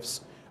giving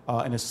gifts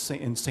in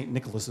St.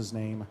 Nicholas's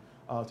name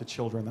to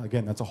children.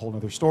 Again, that's a whole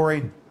other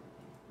story.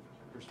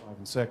 Chapters 5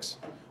 and 6.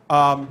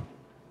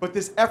 But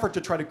this effort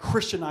to try to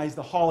Christianize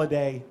the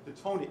holiday, to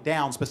tone it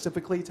down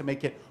specifically, to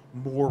make it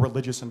more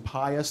religious and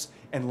pious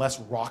and less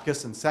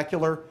raucous and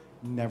secular,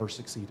 never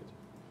succeeded.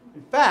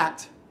 In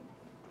fact,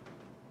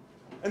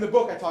 in the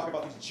book I talk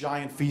about these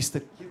giant feasts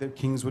that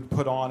kings would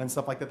put on and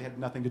stuff like that. They had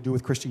nothing to do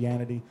with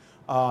Christianity.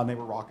 And they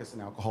were raucous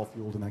and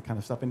alcohol-fueled and that kind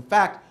of stuff. In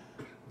fact,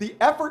 the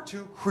effort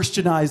to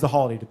Christianize the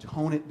holiday, to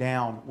tone it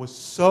down, was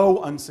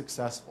so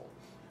unsuccessful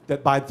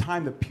that by the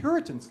time the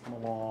Puritans come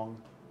along,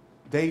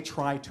 they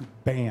try to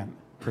ban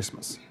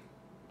Christmas.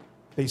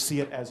 They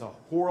see it as a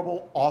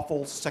horrible,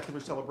 awful, secular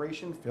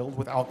celebration filled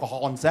with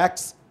alcohol and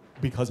sex,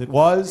 because it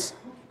was.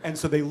 And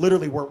so they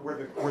literally,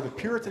 where the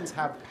Puritans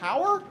have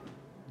power,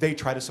 they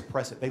try to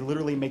suppress it. They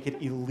literally make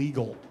it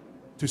illegal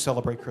to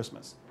celebrate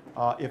Christmas.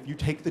 If you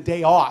take the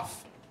day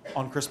off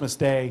on Christmas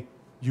Day,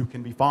 you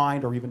can be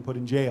fined or even put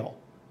in jail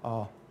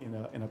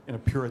in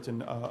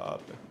Puritan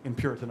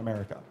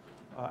America,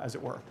 as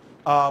it were.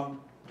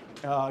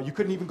 You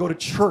couldn't even go to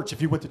church.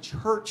 If you went to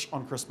church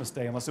on Christmas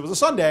Day, unless it was a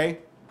Sunday,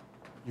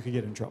 you could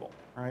get in trouble.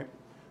 All right?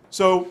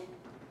 So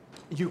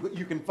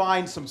you can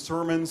find some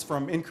sermons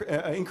from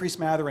Increase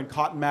Mather and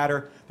Cotton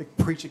Mather that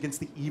preach against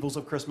the evils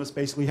of Christmas.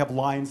 Basically, have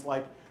lines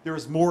like, "There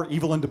is more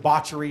evil and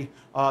debauchery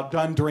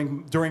done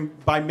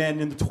by men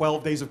in the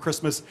 12 days of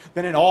Christmas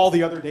than in all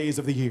the other days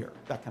of the year."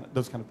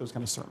 Those kind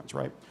of sermons,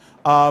 right?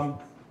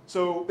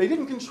 So they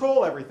didn't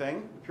control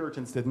everything. The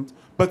Puritans didn't.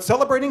 But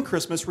celebrating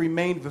Christmas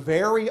remained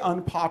very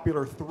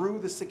unpopular through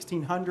the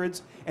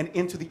 1600s and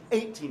into the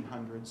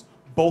 1800s,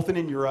 both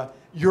in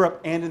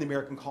Europe and in the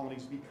American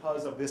colonies,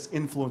 because of this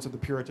influence of the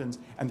Puritans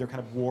and their kind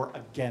of war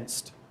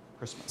against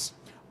Christmas.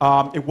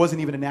 It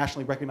wasn't even a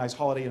nationally recognized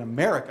holiday in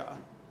America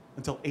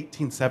until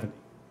 1870,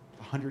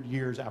 100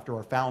 years after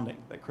our founding,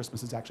 that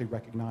Christmas is actually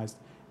recognized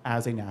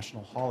as a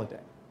national holiday.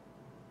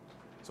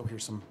 So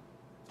here's some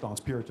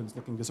staunch Puritans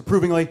looking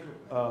disapprovingly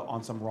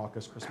on some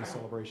raucous Christmas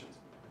celebrations.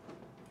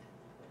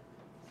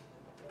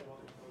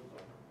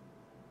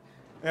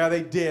 Yeah,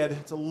 they did.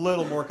 It's a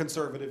little more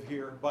conservative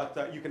here,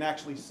 but you can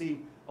actually see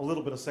a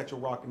little bit of sexual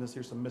rockiness.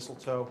 Here's some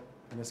mistletoe,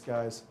 and this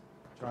guy's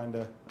trying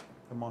to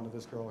come onto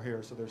this girl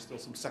here, so there's still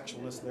some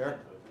sexualness there.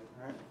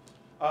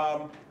 All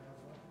right.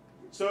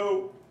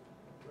 So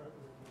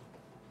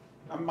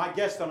my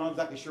guess, I'm not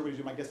exactly sure what he's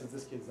doing. My guess is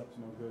this kid's up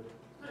to no good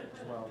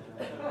as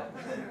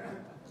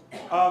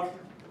well.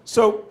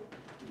 So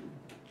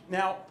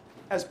now,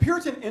 as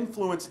Puritan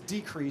influence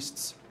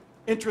decreased,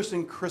 interest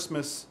in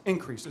Christmas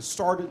increased. It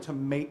started to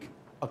make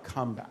a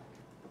comeback.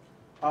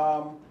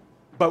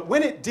 But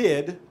when it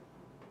did,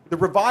 the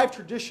revived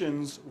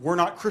traditions were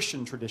not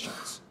Christian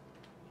traditions.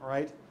 All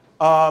right?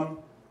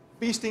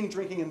 Feasting,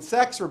 drinking, and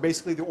sex were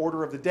basically the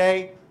order of the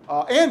day.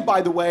 And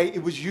by the way,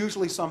 it was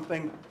usually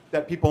something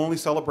that people only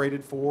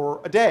celebrated for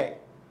a day,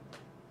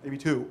 maybe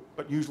two,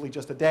 but usually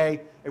just a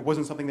day. It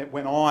wasn't something that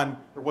went on.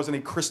 There wasn't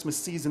a Christmas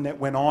season that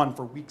went on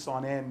for weeks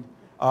on end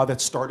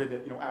that started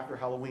at, after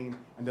Halloween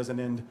and doesn't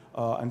end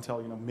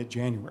until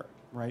mid-January,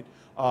 right?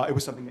 It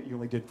was something that you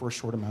only did for a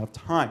short amount of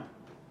time.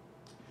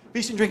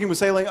 feasting, drinking, was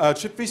sailing.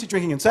 Feasting,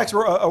 drinking, and sex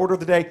were order of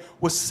the day.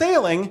 Was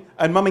sailing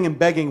and mumming and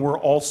begging were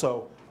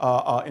also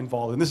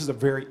involved. And this is a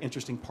very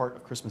interesting part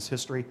of Christmas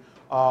history,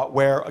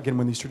 where, again,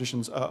 when these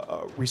traditions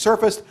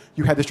resurfaced,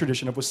 you had this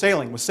tradition of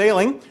wassailing.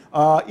 Wassailing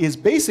is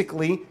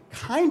basically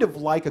kind of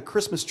like a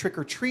Christmas trick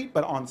or treat,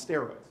 but on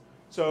steroids.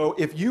 So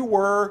if you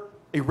were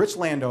a rich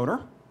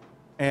landowner,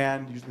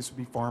 and usually this would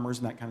be farmers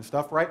and that kind of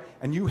stuff, right?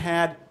 And you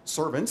had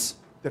servants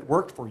that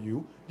worked for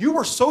you, you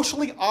were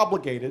socially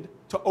obligated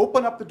to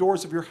open up the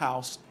doors of your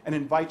house and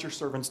invite your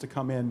servants to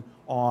come in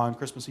on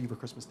Christmas Eve or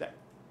Christmas Day.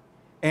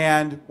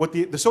 And what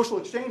the social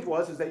exchange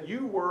was is that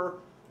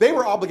they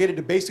were obligated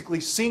to basically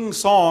sing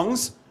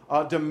songs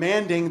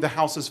demanding the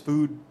house's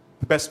food,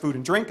 the best food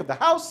and drink of the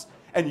house,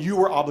 and you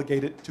were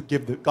obligated to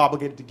give it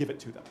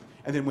to them.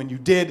 And then when you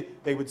did,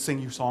 they would sing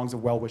you songs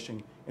of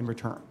well-wishing in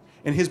return.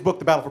 In his book,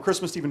 The Battle for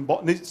Christmas, Stephen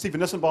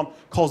Nissenbaum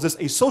calls this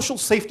a social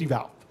safety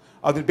valve.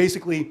 That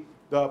basically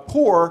the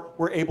poor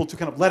were able to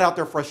kind of let out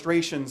their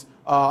frustrations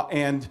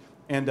and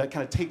kind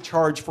of take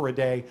charge for a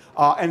day.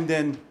 And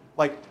then,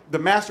 like, the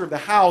master of the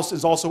house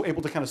is also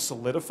able to kind of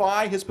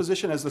solidify his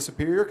position as the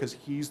superior because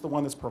he's the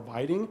one that's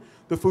providing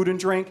the food and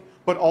drink.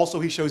 But also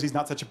he shows he's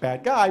not such a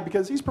bad guy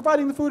because he's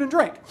providing the food and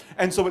drink.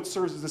 And so it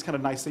serves as this kind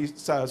of nice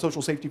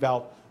social safety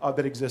valve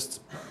that exists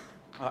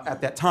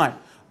at that time.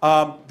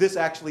 This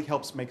actually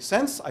helps make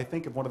sense, I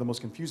think, of one of the most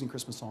confusing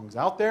Christmas songs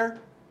out there.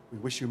 We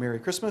wish you a Merry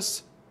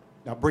Christmas.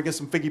 Now bring us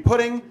some figgy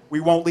pudding.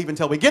 We won't leave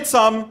until we get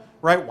some,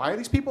 right? Why are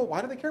these people,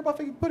 why do they care about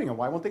figgy pudding, and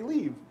why won't they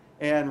leave?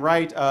 And,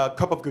 right,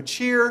 cup of good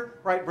cheer,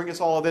 right? Bring us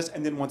all of this,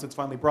 and then once it's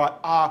finally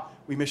brought,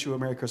 we wish you a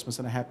Merry Christmas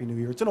and a Happy New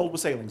Year. It's an old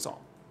wassailing song.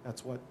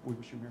 That's what we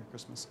wish you a Merry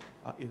Christmas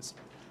is.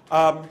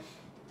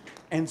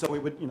 And so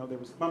it would, there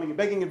was mumming and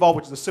begging involved,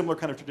 which is a similar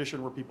kind of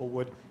tradition where people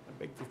would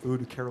beg for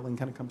food. Caroling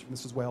kind of comes from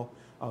this as well.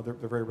 They're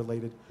very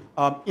related.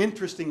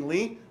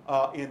 Interestingly,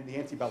 in the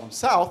antebellum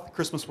South,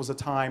 Christmas was a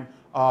time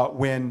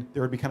when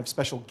there would be kind of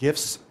special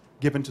gifts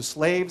given to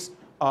slaves.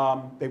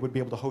 They would be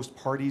able to host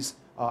parties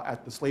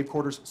at the slave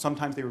quarters.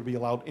 Sometimes they would be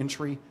allowed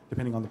entry,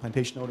 depending on the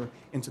plantation owner,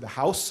 into the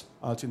house,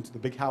 into the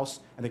big house,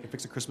 and they could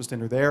fix a Christmas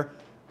dinner there.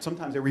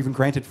 Sometimes they were even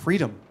granted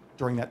freedom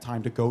during that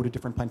time to go to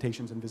different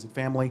plantations and visit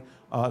family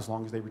as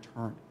long as they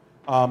returned.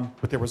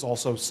 But there was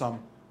also some,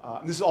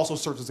 and this also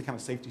serves as a kind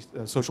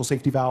of social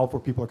safety valve where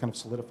people are kind of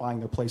solidifying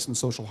their place in the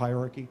social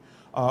hierarchy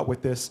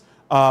with this.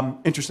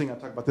 Interesting, I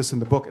talk about this in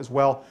the book as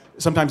well.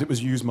 Sometimes it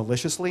was used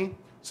maliciously,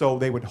 so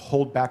they would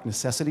hold back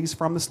necessities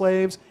from the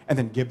slaves and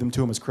then give them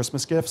to them as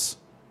Christmas gifts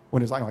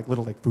when it's like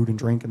little food and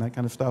drink and that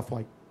kind of stuff,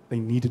 like they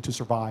needed to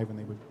survive, and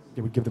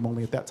they would give them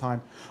only at that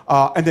time.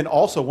 And then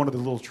also one of the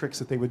little tricks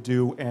that they would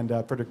do, and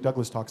Frederick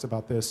Douglass talks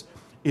about this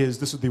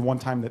was the one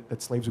time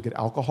that slaves would get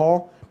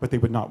alcohol, but they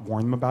would not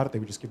warn them about it. They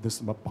would just give this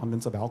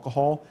abundance of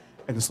alcohol,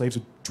 and the slaves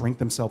would drink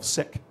themselves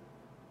sick.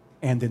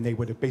 And then they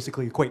would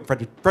basically equate,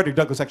 Frederick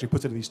Douglass actually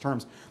puts it in these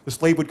terms, the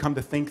slave would come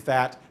to think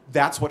that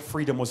that's what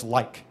freedom was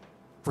like.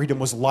 Freedom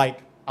was like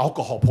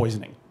alcohol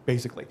poisoning,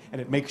 basically.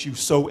 And it makes you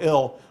so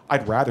ill,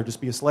 I'd rather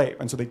just be a slave.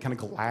 And so they'd kind of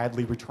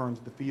gladly return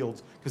to the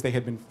fields because they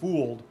had been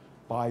fooled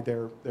by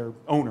their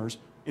owners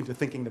into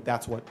thinking that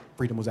that's what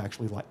freedom was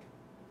actually like,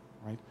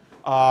 right?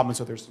 And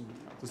so there's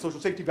the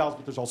social safety valves,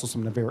 but there's also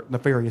some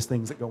nefarious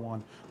things that go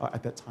on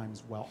at that time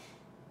as well.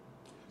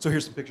 So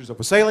here's some pictures of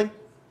wassailing.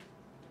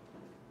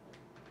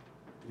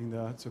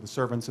 So the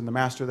servants and the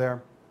master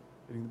there,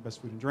 getting the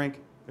best food and drink.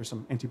 There's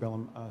some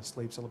antebellum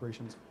slave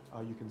celebrations.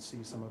 You can see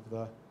some of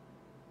the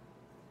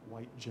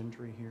white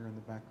gentry here in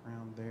the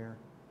background there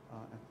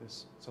at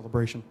this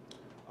celebration.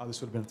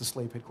 This would have been at the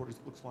slave headquarters,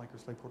 it looks like, or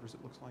slave quarters,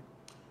 it looks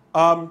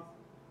like.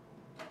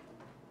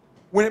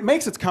 When it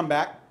makes its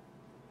comeback,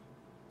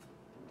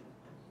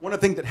 one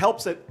of the things that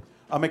helps it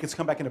make its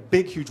comeback in a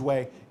big, huge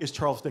way is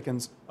Charles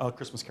Dickens'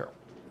 Christmas Carol.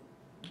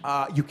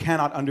 You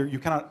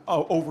cannot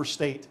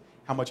overstate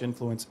how much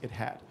influence it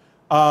had.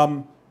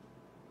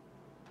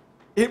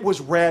 It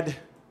was read,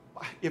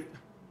 how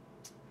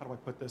do I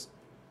put this?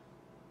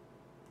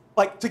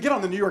 Like, to get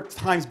on the New York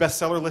Times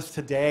bestseller list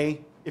today,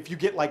 if you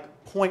get like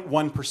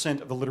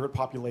 0.1% of the literate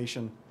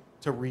population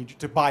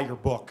to buy your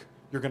book,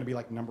 you're going to be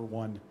like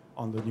 #1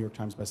 on the New York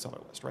Times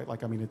bestseller list, right?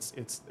 Like, I mean,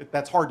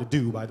 that's hard to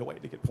do, by the way,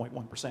 to get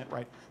 0.1%,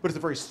 right? But it's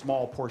a very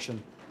small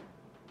portion.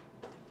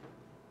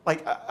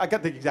 Like, I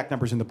got the exact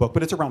numbers in the book,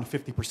 but it's around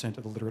 50%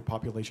 of the literate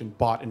population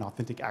bought an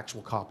authentic,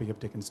 actual copy of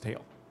Dickens'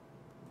 tale.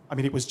 I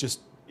mean, it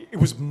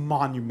was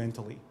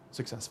monumentally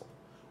successful.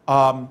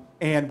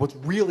 And what's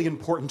really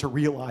important to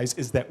realize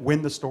is that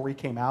when the story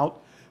came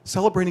out,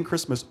 celebrating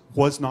Christmas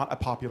was not a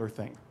popular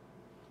thing.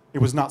 It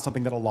was not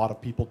something that a lot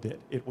of people did.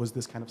 It was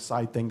this kind of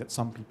side thing that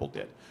some people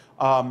did.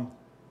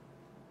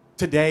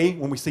 Today,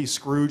 when we see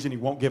Scrooge and he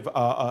won't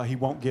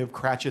give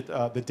Cratchit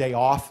the day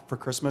off for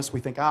Christmas, we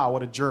think,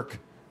 what a jerk,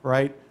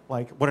 right?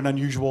 Like, what an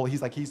unusual,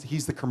 he's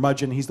the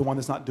curmudgeon, he's the one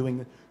that's not doing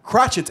it.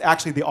 Cratchit's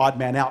actually the odd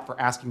man out for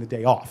asking the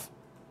day off.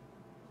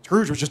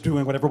 Scrooge was just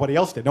doing what everybody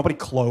else did. Nobody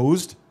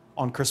closed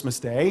on Christmas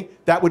Day.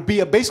 That would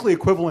be basically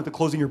equivalent to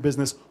closing your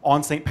business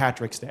on St.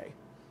 Patrick's Day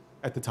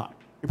at the time.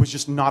 It was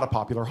just not a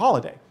popular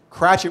holiday.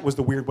 Cratchit was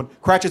the weird one.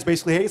 Cratchit's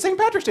basically, hey, it's St.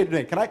 Patrick's Day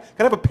today. Can I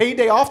have a paid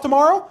day off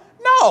tomorrow?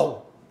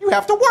 No, you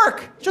have to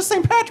work. It's just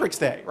St. Patrick's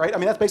Day, right? I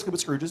mean, that's basically what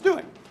Scrooge is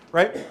doing,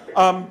 right?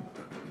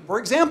 For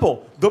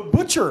example, the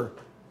butcher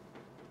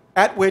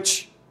at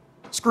which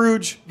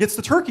Scrooge gets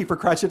the turkey for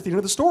Cratchit at the end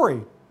of the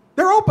story.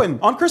 They're open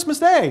on Christmas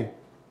Day.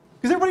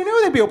 Because everybody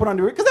knew they'd be open on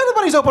New Year. Because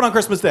everybody's open on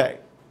Christmas Day,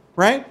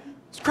 right?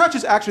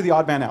 Cratchit's actually the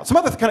odd man out. Some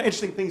other kind of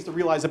interesting things to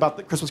realize about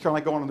the Christmas Carol,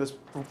 I go on this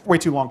for way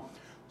too long.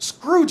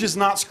 Scrooge is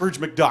not Scrooge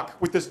McDuck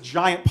with this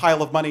giant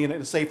pile of money in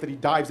a safe that he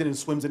dives in and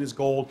swims in his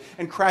gold.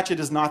 And Cratchit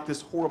is not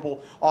this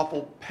horrible,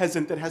 awful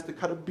peasant that has to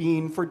cut a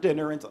bean for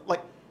dinner. And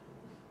like,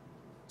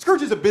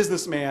 Scrooge is a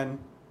businessman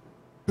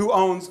who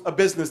owns a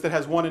business that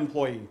has one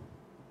employee.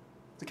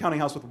 It's a counting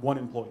house with one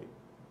employee.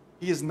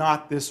 He is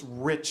not this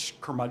rich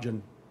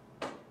curmudgeon.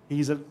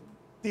 He's a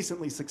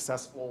decently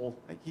successful,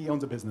 he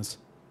owns a business,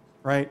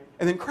 right?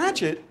 And then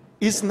Cratchit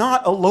is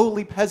not a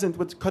lowly peasant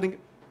with cutting.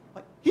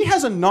 He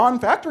has a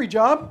non-factory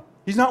job.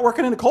 He's not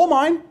working in a coal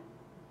mine,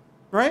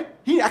 right?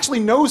 He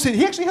actually knows it.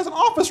 He actually has an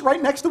office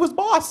right next to his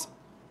boss,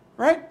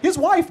 right? His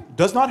wife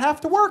does not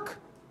have to work.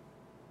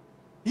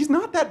 He's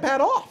not that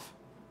bad off.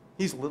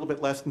 He's a little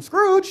bit less than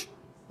Scrooge,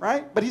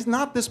 right? But he's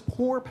not this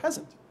poor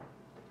peasant,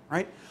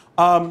 right?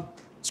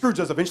 Scrooge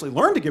does eventually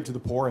learn to give to the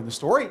poor in the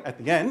story at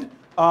the end.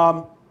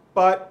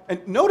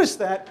 And notice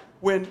that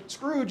when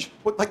Scrooge,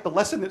 like the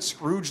lesson that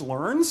Scrooge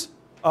learns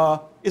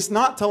is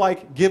not to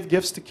like give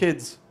gifts to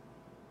kids,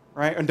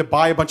 right? And to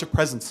buy a bunch of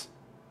presents.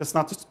 That's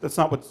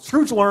not what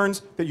Scrooge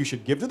learns, that you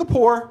should give to the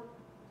poor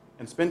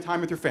and spend time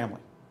with your family.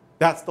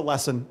 That's the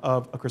lesson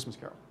of A Christmas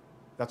Carol.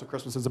 That's what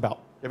Christmas is about.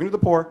 Giving to the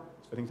poor,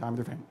 spending time with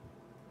your family.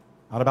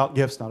 Not about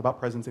gifts, not about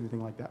presents,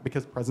 anything like that,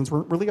 because presents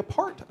weren't really a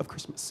part of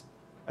Christmas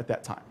at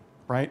that time,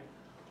 right?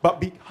 But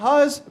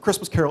because A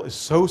Christmas Carol is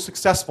so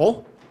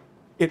successful,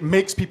 it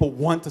makes people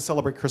want to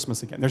celebrate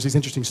Christmas again. There's these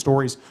interesting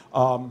stories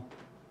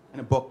in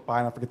a book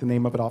by, I forget the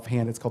name of it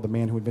offhand, it's called The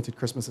Man Who Invented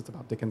Christmas. It's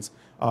about Dickens.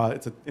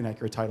 It's an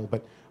inaccurate title,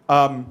 but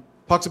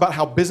talks about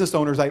how business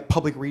owners, like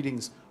public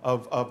readings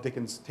of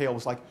Dickens' tale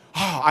was like,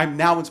 I'm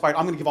now inspired.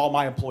 I'm going to give all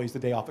my employees the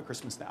day off at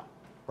Christmas now,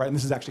 right? And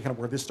this is actually kind of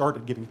where this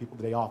started, giving people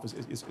the day off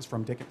is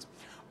from Dickens.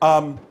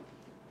 The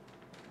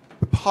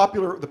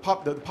popularity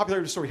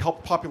of the story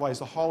helped popularize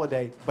the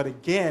holiday, but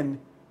again,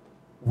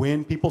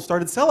 when people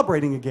started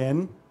celebrating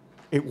again,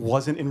 it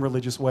wasn't in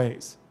religious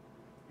ways.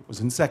 It was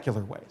in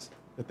secular ways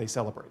that they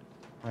celebrated,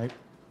 right?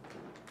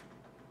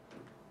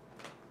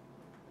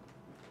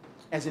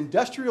 As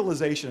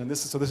industrialization, and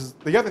this is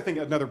the other thing,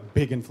 another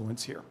big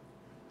influence here.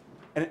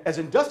 And as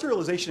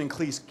industrialization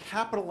increased,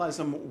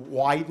 capitalism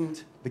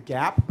widened the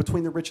gap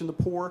between the rich and the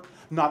poor,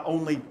 not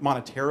only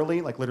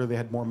monetarily, like literally they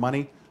had more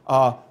money,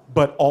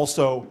 but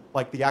also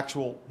like the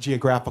actual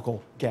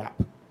geographical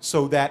gap.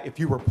 So that if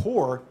you were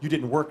poor, you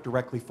didn't work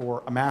directly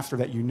for a master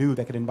that you knew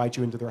that could invite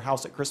you into their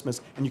house at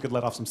Christmas and you could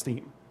let off some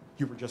steam.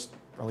 You were just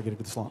relegated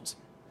to the slums,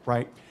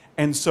 right?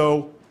 And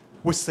so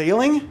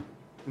wassailing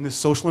and this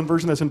social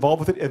inversion that's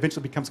involved with it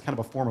eventually becomes kind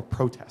of a form of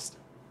protest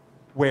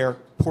where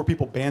poor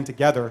people band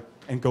together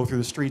and go through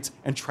the streets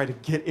and try to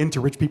get into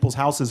rich people's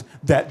houses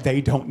that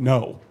they don't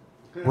know,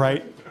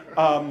 right?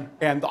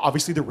 And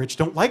obviously the rich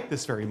don't like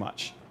this very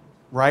much,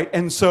 right?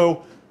 And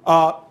so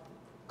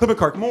Clement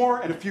Clark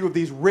Moore and a few of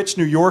these rich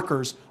New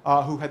Yorkers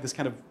who had this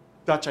kind of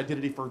Dutch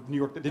identity for New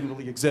York that didn't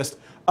really exist,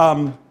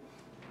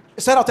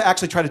 set out to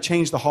actually try to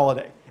change the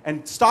holiday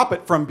and stop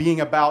it from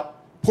being about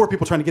poor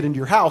people trying to get into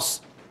your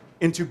house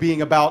into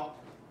being about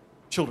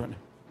children,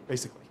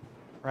 basically,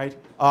 right?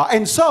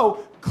 And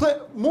so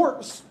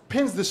Moore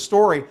pins this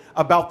story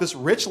about this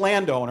rich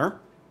landowner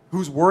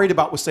who's worried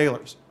about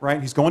wassailers,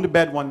 right? He's going to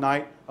bed one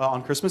night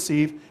on Christmas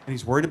Eve, and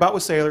he's worried about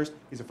wassailers.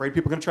 He's afraid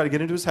people are going to try to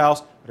get into his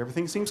house, but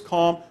everything seems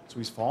calm, so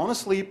he's falling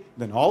asleep.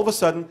 Then all of a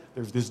sudden,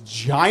 there's this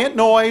giant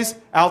noise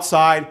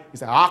outside.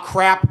 He's like,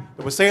 crap,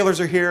 the wassailers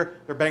are here.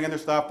 They're banging their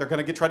stuff. They're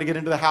going to try to get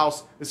into the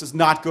house. This is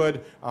not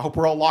good. I hope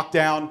we're all locked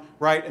down,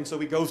 right? And so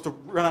he goes to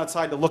run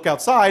outside to look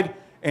outside,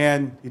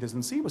 and he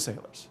doesn't see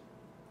wassailers.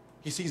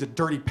 He sees a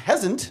dirty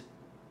peasant,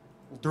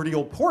 a dirty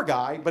old poor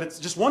guy, but it's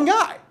just one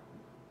guy.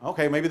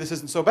 Okay, maybe this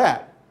isn't so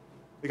bad.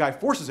 The guy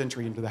forces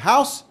entry into the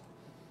house,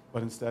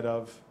 but instead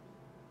of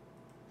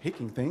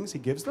taking things, he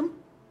gives them.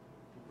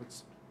 He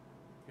puts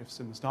gifts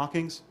in the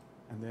stockings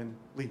and then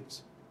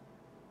leaves.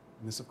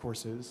 And this, of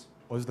course,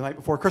 was the night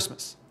before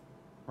Christmas,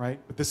 right?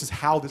 But this is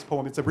how this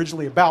poem, it's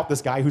originally about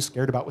this guy who's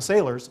scared about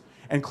wassailers,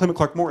 and Clement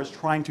Clark Moore is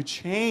trying to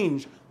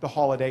change the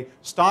holiday,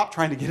 stop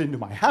trying to get into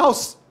my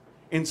house,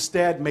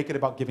 instead make it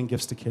about giving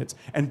gifts to kids.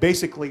 And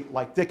basically,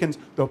 like Dickens,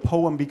 the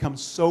poem becomes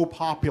so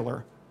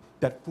popular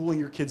that fooling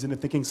your kids into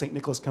thinking St.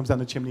 Nicholas comes down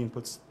the chimney and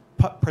puts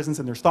presents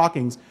in their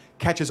stockings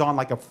catches on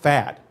like a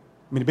fad.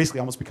 I mean, it basically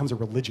almost becomes a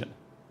religion.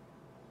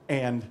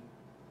 And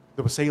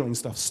the wassailing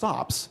stuff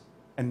stops,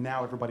 and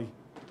now everybody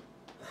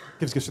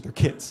gives gifts to their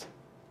kids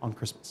on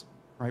Christmas,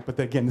 right? But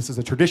again, this is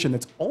a tradition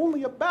that's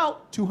only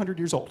about 200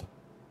 years old.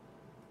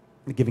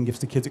 And giving gifts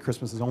to kids at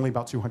Christmas is only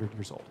about 200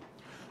 years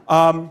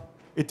old.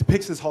 It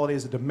depicts this holiday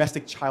as a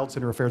domestic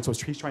child-centered affair, and so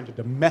he's trying to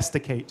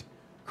domesticate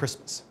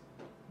Christmas.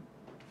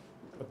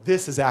 But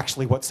this is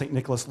actually what St.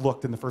 Nicholas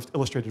looked in the first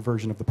illustrated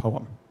version of the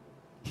poem.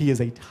 He is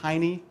a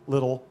tiny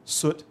little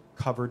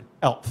soot-covered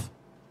elf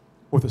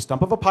with a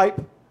stump of a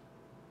pipe,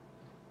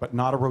 but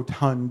not a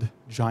rotund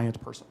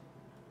giant person.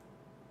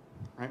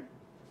 Right?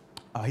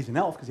 He's an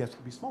elf because he has to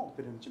be small to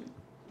fit in the chimney,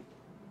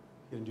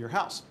 get into your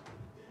house.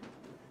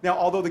 Now,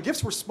 although the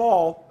gifts were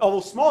small, although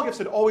small gifts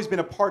had always been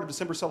a part of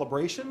December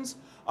celebrations,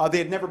 they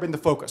had never been the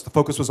focus. The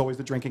focus was always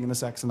the drinking and the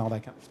sex and all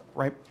that kind of stuff,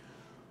 right?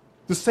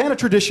 The Santa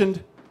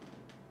tradition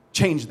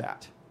changed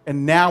that,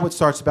 and now it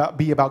starts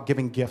be about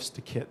giving gifts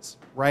to kids,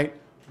 right?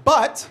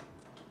 But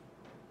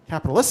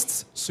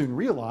capitalists soon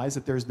realize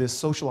that there's this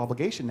social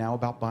obligation now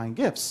about buying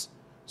gifts.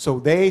 So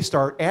they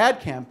start ad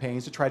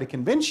campaigns to try to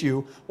convince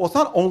you, well, it's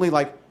not only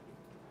like,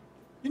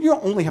 you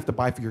don't only have to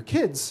buy for your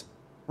kids,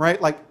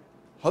 right? Like,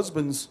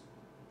 husbands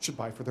should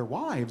buy for their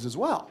wives as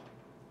well,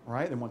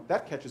 right? And once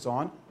that catches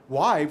on,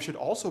 wives should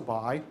also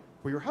buy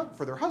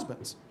for their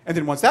husbands. And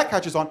then once that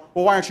catches on,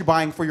 well, why aren't you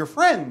buying for your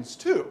friends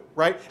too,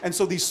 right? And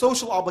so these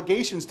social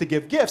obligations to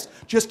give gifts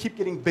just keep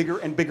getting bigger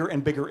and bigger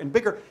and bigger and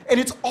bigger. And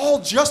it's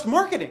all just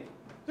marketing.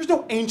 There's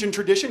no ancient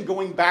tradition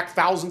going back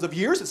thousands of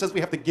years that says we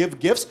have to give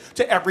gifts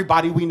to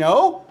everybody we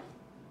know.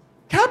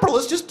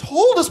 Capitalists just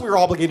told us we were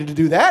obligated to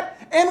do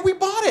that, and we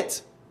bought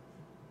it.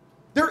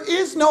 There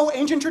is no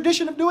ancient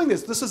tradition of doing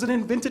this. This is an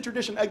invented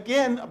tradition.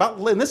 Again, about,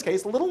 in this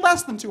case, a little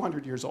less than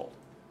 200 years old,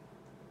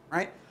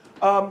 right?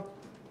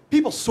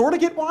 People sort of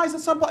get wise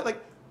at some point.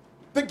 Like,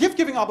 the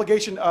gift-giving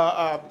obligation,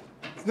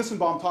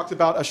 Nissenbaum talks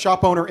about a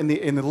shop owner in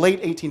the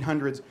late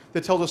 1800s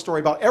that tells a story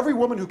about every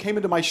woman who came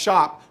into my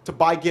shop to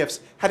buy gifts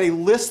had a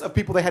list of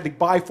people they had to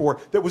buy for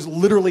that was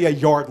literally a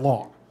yard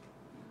long,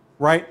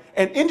 right?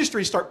 And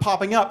industries start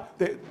popping up.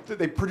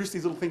 They produce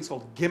these little things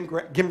called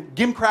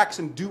gimcracks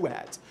and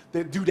doodads.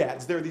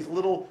 They're these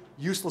little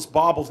useless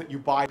baubles that you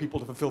buy people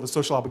to fulfill the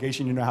social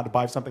obligation. You know how to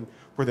buy something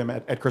for them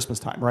at Christmas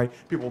time, right?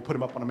 People will put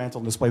them up on a mantle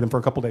and display them for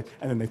a couple days,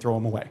 and then they throw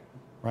them away,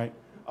 right?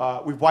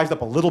 We've wised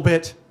up a little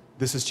bit.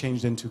 This has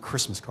changed into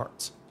Christmas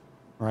cards,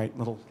 right?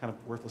 Little kind of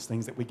worthless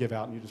things that we give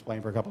out, and you display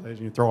them for a couple of days,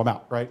 and you throw them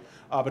out, right?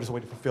 But it's a way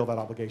to fulfill that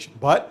obligation.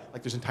 But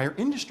like, there's entire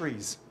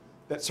industries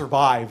that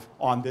survive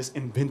on this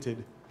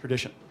invented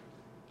tradition,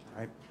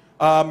 right?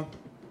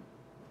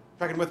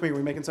 Tracking with me? Are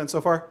we making sense so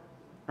far?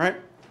 All right.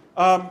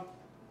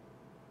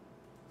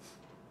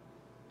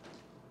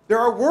 There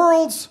are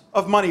worlds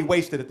of money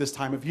wasted at this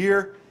time of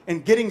year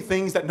in getting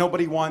things that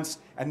nobody wants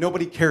and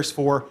nobody cares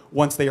for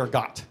once they are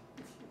got.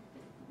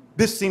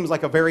 This seems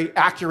like a very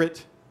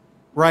accurate,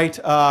 right,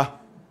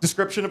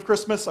 description of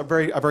Christmas, a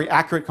very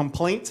accurate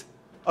complaint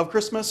of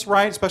Christmas,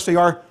 right? Especially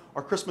our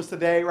Christmas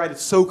today, right?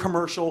 It's so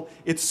commercial.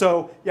 It's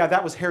so, yeah,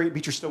 that was Harriet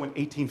Beecher Stowe in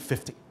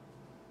 1850.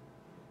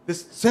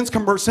 Since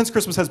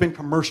Christmas has been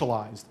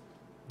commercialized,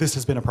 this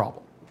has been a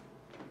problem,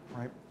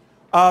 right?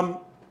 I'm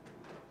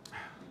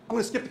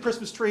going to skip the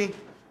Christmas tree.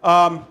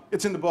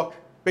 It's in the book.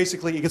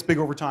 Basically, it gets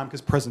bigger over time because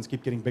presents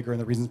keep getting bigger,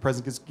 and the reason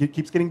presents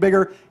keeps getting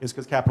bigger is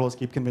because capitalists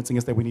keep convincing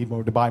us that we need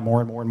more to buy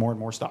more and more and more and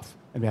more stuff,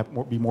 and we have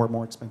to be more and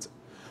more expensive.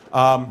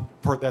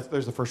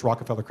 There's the first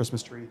Rockefeller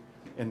Christmas tree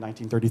in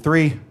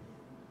 1933.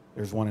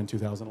 There's one in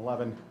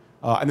 2011,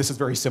 and this is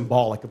very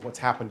symbolic of what's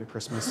happened to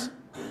Christmas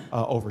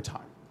over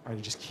time. Right?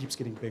 It just keeps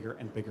getting bigger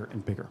and bigger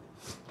and bigger.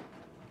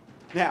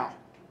 Now,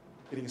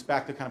 getting us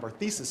back to kind of our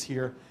thesis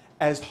here,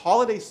 as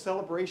holiday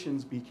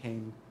celebrations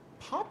became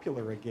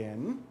popular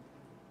again,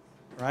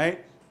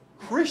 right,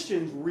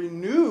 Christians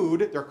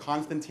renewed their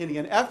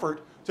Constantinian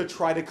effort to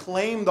try to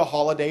claim the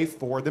holiday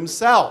for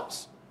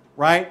themselves,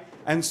 right?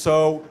 And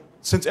so,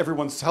 since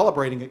everyone's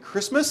celebrating at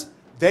Christmas,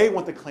 they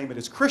want to claim it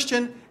as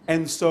Christian,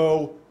 and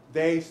so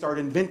they start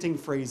inventing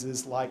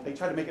phrases like, they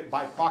try to make it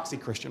by proxy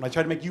Christian. I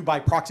try to make you by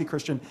proxy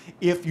Christian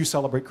if you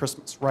celebrate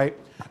Christmas, right?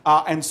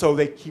 And so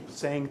they keep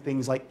saying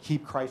things like,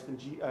 keep Christ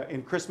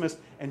in Christmas,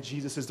 and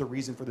Jesus is the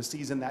reason for the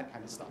season, that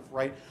kind of stuff,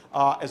 right?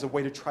 As a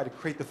way to try to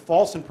create the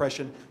false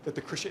impression that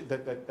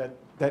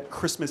that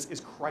Christmas is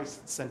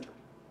Christ-centered,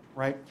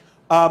 right?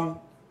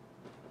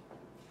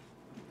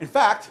 In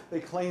fact,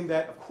 they claim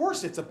that, of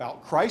course, it's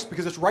about Christ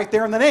because it's right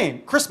there in the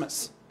name,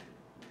 Christmas,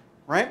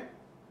 right?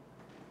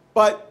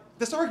 But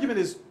this argument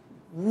is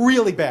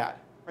really bad.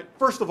 Right?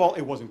 First of all,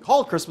 it wasn't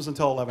called Christmas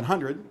until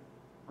 1100,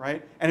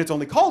 right? And it's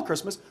only called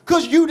Christmas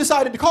because you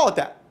decided to call it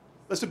that.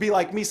 This would be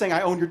like me saying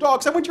I own your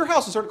dog, so I went to your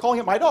house and started calling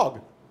it my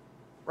dog,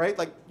 right?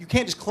 Like, you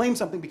can't just claim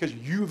something because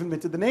you've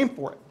invented the name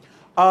for it.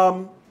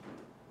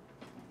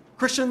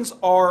 Christians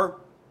are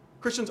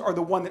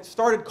the one that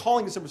started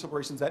calling December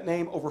celebrations that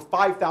name over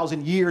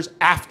 5,000 years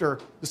after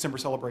December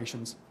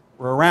celebrations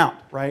were around,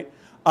 right?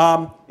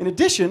 In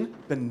addition,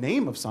 the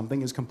name of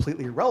something is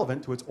completely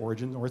irrelevant to its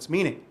origin or its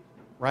meaning,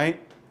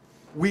 right?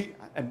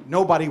 And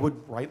nobody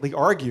would rightly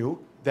argue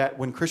that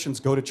when Christians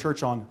go to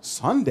church on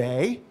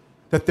Sunday,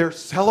 that they're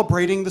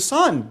celebrating the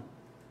sun,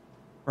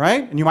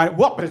 right? And you might,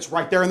 well, but it's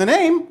right there in the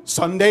name,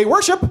 Sunday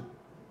worship,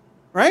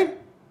 right?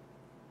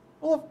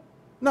 Well,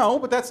 no,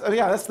 but that's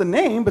the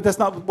name, but that's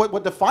not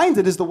what defines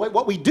it is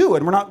what we do.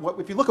 And we're not,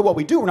 if you look at what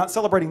we do, we're not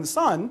celebrating the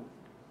sun,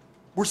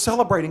 we're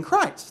celebrating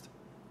Christ,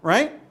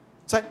 right?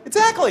 It's like,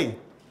 exactly.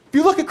 If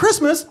you look at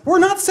Christmas, we're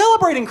not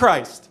celebrating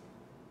Christ.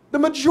 The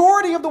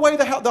majority of the way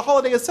the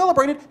holiday is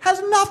celebrated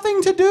has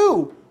nothing to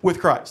do with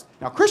Christ.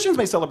 Now, Christians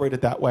may celebrate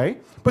it that way,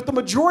 but the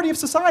majority of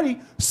society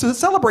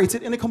celebrates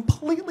it in a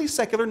completely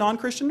secular,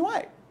 non-Christian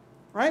way,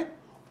 right?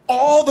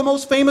 All the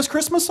most famous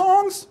Christmas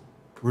songs,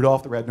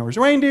 Rudolph the Red-Nosed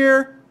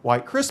Reindeer,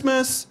 White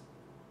Christmas,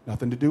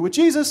 nothing to do with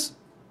Jesus.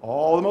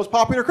 All the most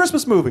popular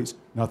Christmas movies,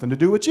 nothing to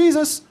do with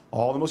Jesus.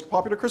 All the most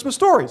popular Christmas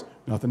stories,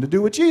 nothing to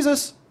do with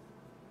Jesus,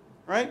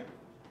 right?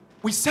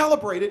 We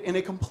celebrate it in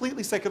a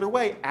completely secular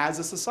way as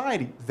a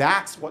society.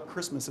 That's what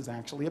Christmas is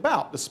actually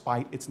about,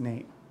 despite its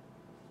name,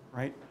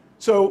 right?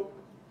 So,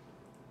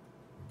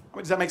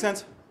 does that make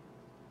sense?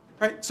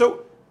 Right?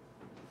 So,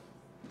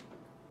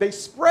 they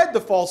spread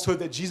the falsehood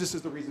that Jesus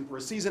is the reason for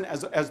a season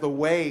as the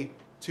way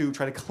to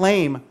try to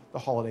claim the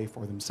holiday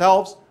for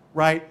themselves,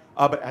 right?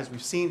 But as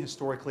we've seen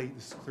historically,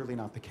 this is clearly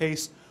not the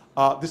case.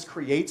 This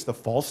creates the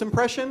false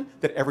impression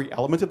that every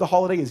element of the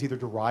holiday is either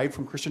derived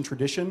from Christian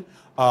tradition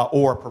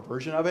or a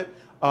perversion of it.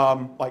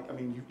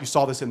 You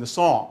saw this in the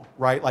song,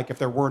 right? Like if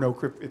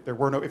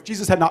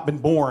Jesus had not been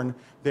born,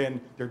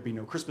 then there'd be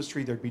no Christmas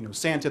tree, there'd be no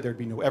Santa, there'd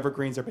be no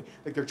evergreens.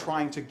 They're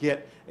trying to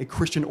get a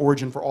Christian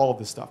origin for all of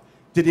this stuff.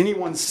 Did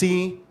anyone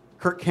see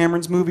Kirk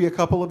Cameron's movie a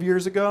couple of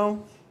years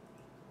ago?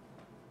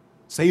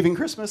 Saving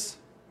Christmas.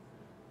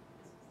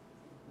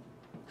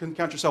 Couldn't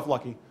count yourself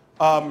lucky.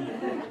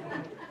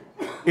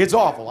 It's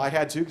awful. I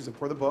had to because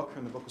for the book,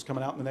 and the book was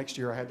coming out in the next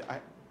year.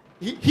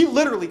 He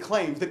literally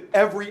claims that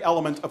every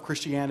element of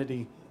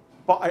Christianity,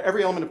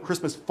 every element of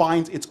Christmas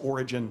finds its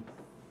origin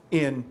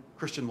in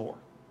Christian lore.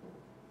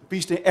 The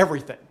feast,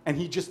 everything. And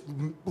he just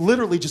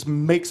literally just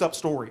makes up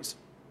stories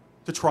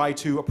to try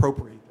to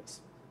appropriate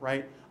this,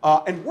 right?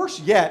 And worse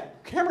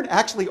yet, Cameron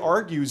actually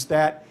argues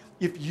that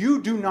if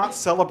you do not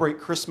celebrate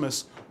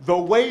Christmas the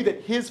way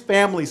that his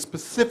family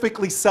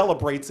specifically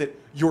celebrates it,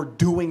 you're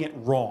doing it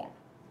wrong.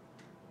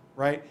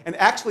 Right? And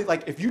actually,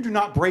 like, if you do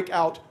not break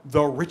out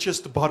the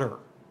richest butter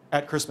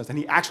at Christmas, and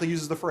he actually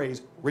uses the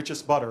phrase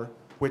richest butter,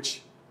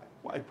 which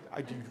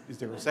is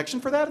there a section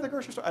for that at the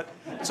grocery store?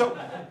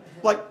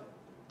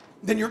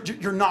 Then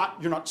you're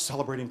not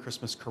celebrating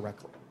Christmas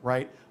correctly,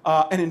 right?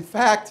 And in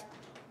fact,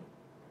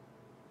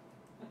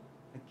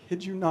 I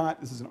kid you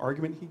not, this is an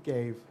argument he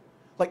gave.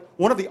 Like,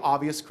 one of the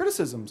obvious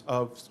criticisms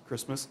of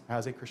Christmas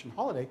as a Christian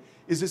holiday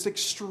is it's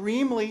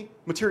extremely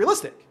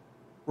materialistic.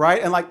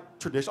 Right? And like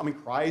tradition,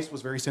 Christ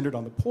was very centered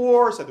on the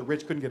poor, said the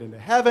rich couldn't get into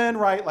heaven,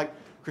 right? Like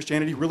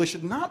Christianity really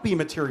should not be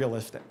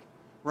materialistic,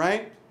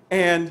 right?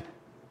 And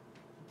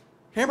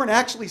Cameron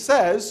actually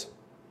says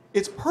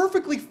it's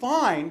perfectly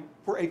fine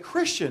for a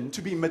Christian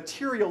to be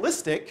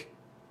materialistic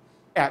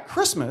at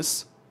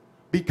Christmas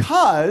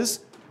because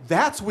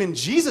that's when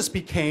Jesus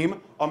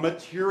became a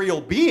material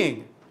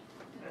being.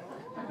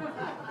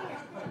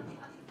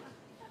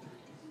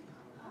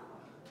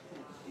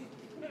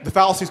 The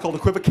fallacy is called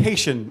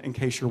equivocation, in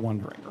case you're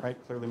wondering, right?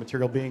 Clearly,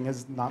 material being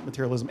is not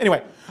materialism.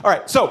 Anyway, all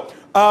right, so,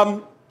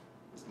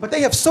 but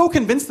they have so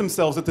convinced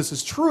themselves that this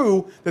is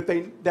true that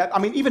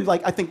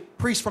I think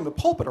priests from the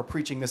pulpit are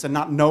preaching this and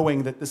not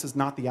knowing that this is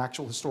not the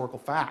actual historical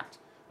fact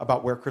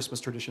about where Christmas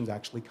traditions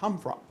actually come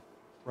from,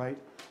 right?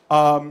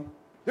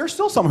 There are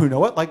still some who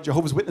know it, like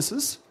Jehovah's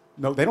Witnesses.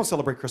 No, they don't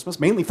celebrate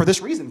Christmas, mainly for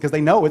this reason, because they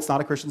know it's not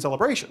a Christian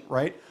celebration,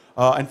 right?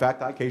 In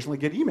fact, I occasionally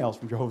get emails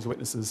from Jehovah's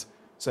Witnesses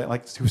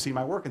who see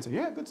my work and say,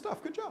 yeah, good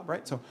stuff, good job,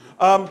 right? So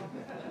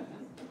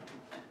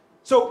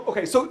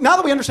now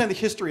that we understand the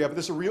history of it,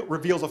 this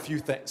reveals a few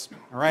things,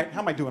 all right?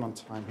 How am I doing on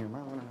time here?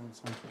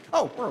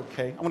 Oh, we're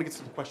okay. I want to get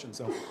to the questions,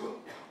 though.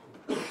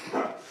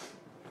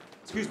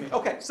 Excuse me.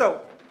 Okay,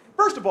 so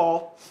first of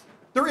all,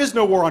 there is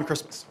no war on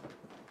Christmas.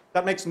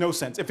 That makes no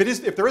sense. If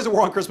there is a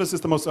war on Christmas,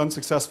 it's the most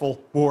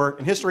unsuccessful war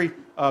in history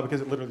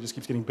because it literally just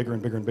keeps getting bigger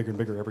and bigger and bigger and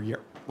bigger every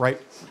year, right?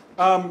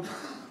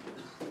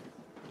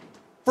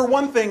 For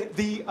one thing,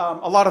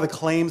 a lot of the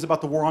claims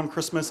about the war on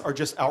Christmas are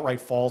just outright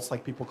false.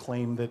 Like people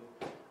claim that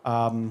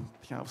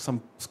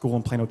some school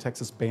in Plano,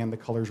 Texas banned the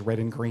colors red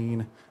and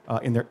green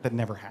in there. That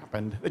never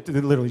happened. They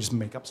literally just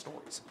make up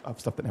stories of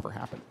stuff that never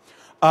happened.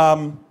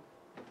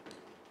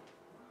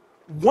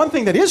 One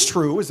thing that is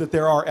true is that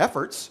there are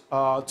efforts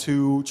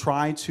to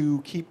try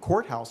to keep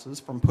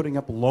courthouses from putting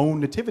up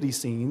lone nativity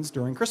scenes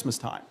during Christmas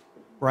time,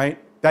 right?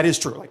 That is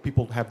true. Like,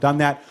 people have done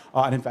that.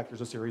 And in fact,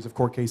 there's a series of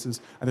court cases,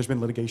 and there's been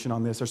litigation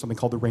on this. There's something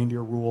called the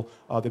reindeer rule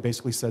that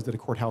basically says that a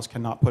courthouse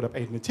cannot put up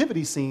a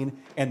nativity scene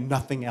and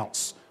nothing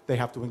else. They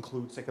have to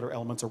include secular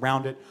elements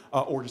around it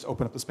or just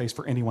open up the space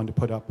for anyone to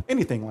put up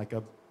anything like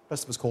a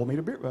Festivus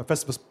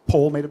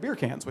pole made of beer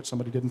cans, which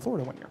somebody did in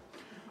Florida one year.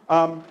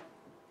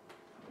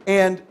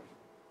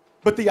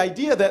 But the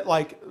idea that,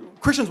 like,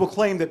 Christians will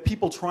claim that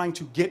people trying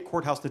to get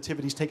courthouse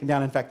nativities taken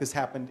down, in fact, this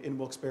happened in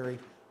Wilkes-Barre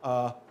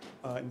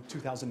in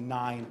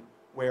 2009,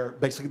 where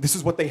basically this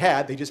is what they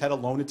had. They just had a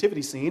lone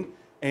nativity scene,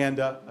 and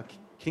a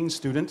King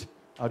student,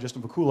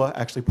 Justin Vakula,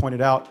 actually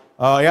pointed out,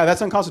 yeah,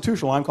 that's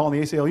unconstitutional. I'm calling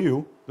the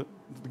ACLU, the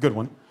good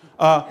one.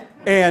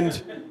 And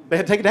they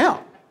had to take it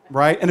down,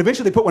 right? And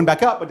eventually they put one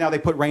back up, but now they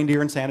put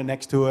reindeer and Santa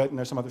next to it, and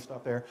there's some other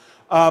stuff there.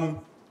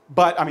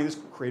 But, I mean, this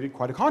created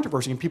quite a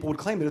controversy, and people would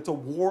claim that it's a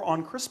war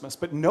on Christmas.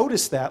 But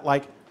notice that,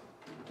 like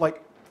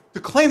to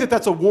claim that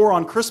that's a war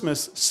on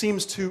Christmas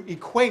seems to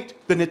equate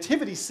the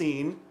nativity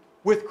scene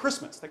with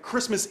Christmas, that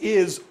Christmas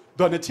is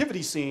the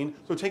nativity scene,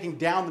 so taking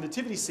down the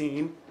nativity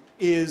scene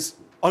is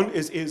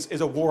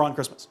a war on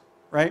Christmas,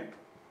 right?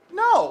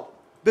 No,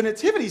 the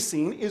nativity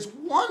scene is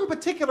one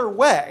particular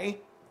way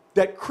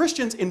that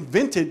Christians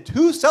invented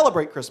to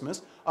celebrate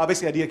Christmas.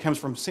 Basically, the idea comes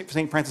from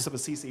St. Francis of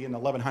Assisi in the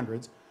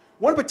 1100s.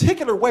 One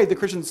particular way that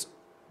Christians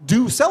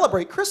do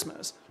celebrate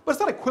Christmas, but it's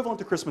not equivalent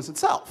to Christmas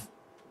itself,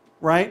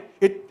 right?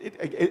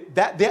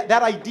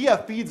 That idea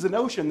feeds the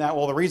notion that,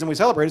 well, the reason we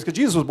celebrate is because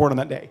Jesus was born on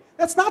that day.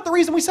 That's not the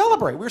reason we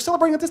celebrate. We were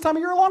celebrating at this time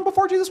of year long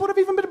before Jesus would have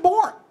even been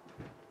born,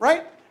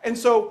 right? And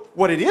so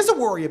what it is a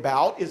worry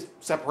about is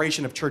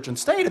separation of church and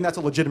state, and that's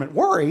a legitimate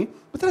worry,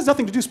 but that has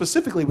nothing to do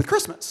specifically with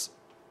Christmas,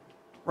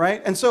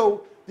 right? And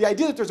so the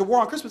idea that there's a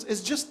war on Christmas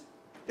is just,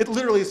 it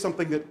literally is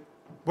something that,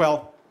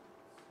 well,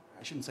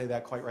 I shouldn't say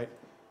that quite right.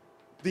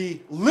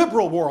 The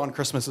liberal war on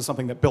Christmas is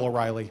something that Bill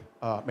O'Reilly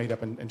made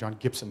up and John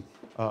Gibson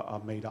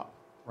made up,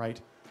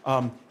 right?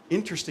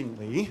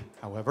 Interestingly,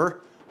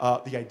 however,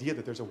 the idea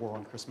that there's a war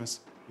on Christmas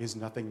is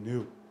nothing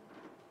new.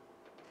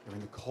 During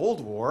the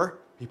Cold War,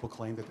 people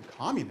claimed that the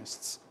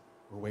communists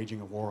were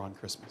waging a war on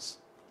Christmas.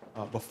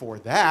 Before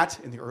that,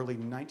 in the early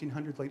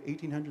 1900s, late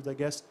 1800s, I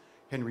guess,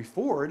 Henry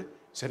Ford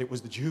said it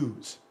was the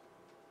Jews,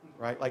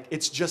 right? Like,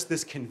 it's just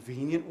this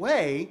convenient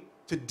way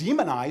to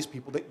demonize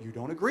people that you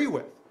don't agree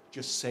with.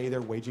 Just say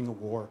they're waging a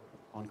war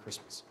on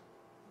Christmas,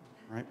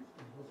 right?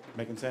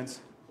 Making sense?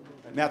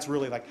 And that's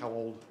really like how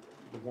old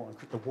the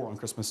war on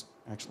Christmas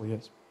actually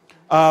is.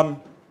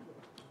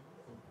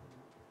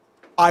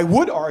 I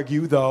would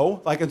argue,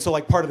 though, and so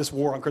part of this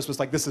war on Christmas,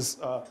 this is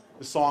the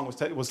song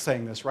was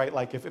saying this, right?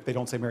 Like if they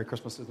don't say Merry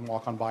Christmas, then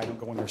walk on by, don't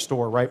go in their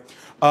store, right?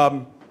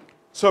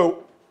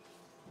 So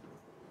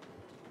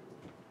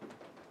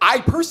I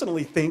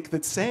personally think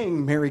that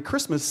saying Merry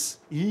Christmas,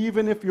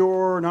 even if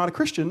you're not a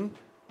Christian,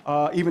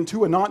 even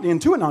to a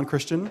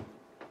non-Christian,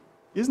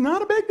 is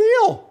not a big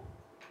deal.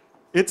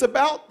 It's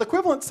about the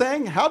equivalent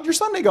saying, how'd your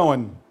Sunday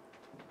going?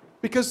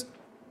 Because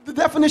the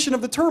definition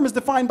of the term is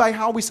defined by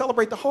how we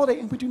celebrate the holiday,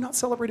 and we do not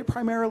celebrate it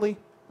primarily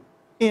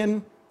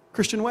in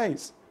Christian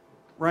ways,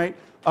 right?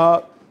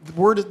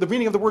 The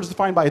meaning of the word is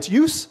defined by its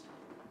use,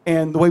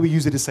 and the way we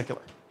use it is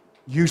secular.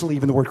 Usually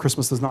even the word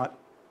Christmas does not,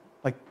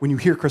 when you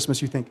hear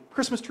Christmas, you think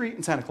Christmas tree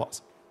and Santa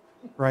Claus,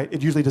 right?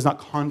 It usually does not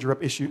conjure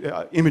up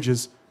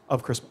images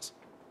of Christmas.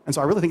 And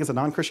so I really think it's a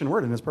non-Christian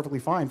word, and it's perfectly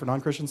fine for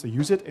non-Christians to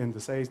use it and to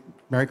say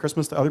Merry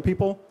Christmas to other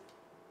people.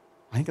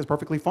 I think it's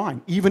perfectly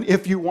fine. Even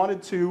if you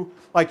wanted to,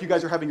 you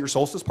guys are having your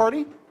solstice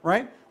party,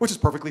 right? Which is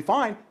perfectly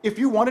fine. If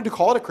you wanted to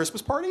call it a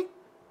Christmas party,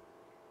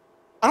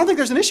 I don't think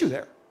there's an issue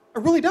there. I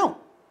really don't.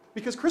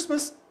 Because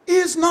Christmas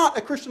is not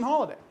a Christian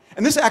holiday.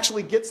 And this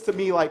actually gets to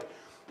me,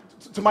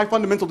 to my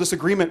fundamental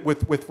disagreement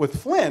with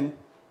Flynn.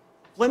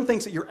 Flynn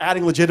thinks that you're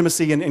adding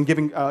legitimacy and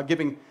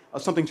giving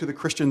something to the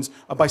Christians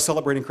by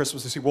celebrating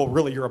Christmas. You say, well,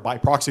 really, you're a by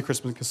proxy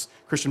Christian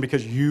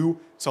because you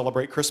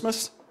celebrate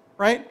Christmas,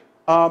 right?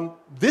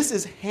 This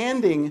is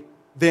handing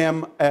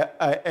them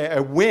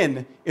a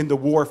win in the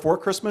war for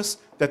Christmas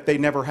that they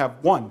never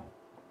have won.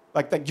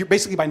 You're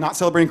basically, by not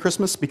celebrating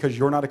Christmas because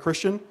you're not a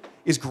Christian,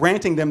 is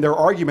granting them their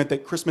argument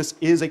that Christmas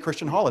is a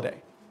Christian holiday,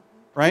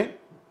 right?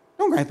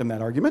 Don't grant them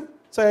that argument.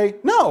 Say,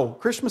 no,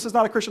 Christmas is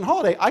not a Christian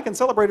holiday. I can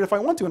celebrate it if I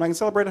want to, and I can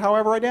celebrate it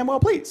however I damn well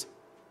please,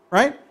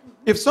 right?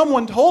 If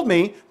someone told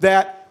me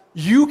that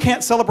you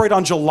can't celebrate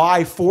on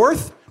July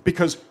 4th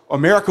because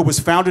America was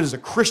founded as a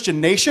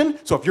Christian nation,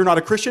 so if you're not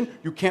a Christian,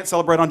 you can't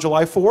celebrate on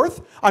July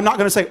 4th, I'm not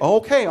going to say,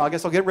 okay, I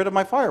guess I'll get rid of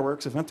my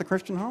fireworks if that's a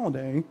Christian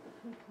holiday.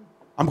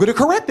 I'm going to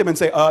correct them and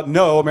say,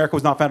 no, America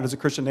was not founded as a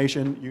Christian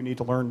nation. You need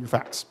to learn your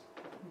facts,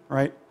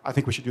 right? I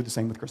think we should do the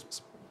same with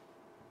Christmas,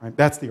 right?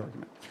 That's the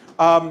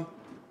argument.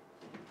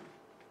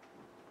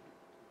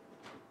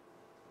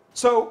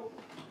 So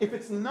if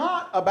it's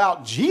not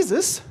about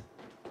Jesus,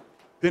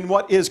 then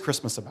what is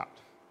Christmas about?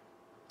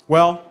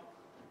 Well,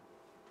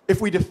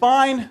 if we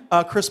define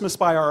Christmas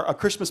by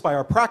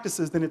our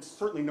practices, then it's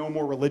certainly no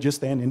more religious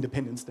than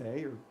Independence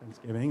Day or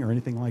Thanksgiving or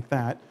anything like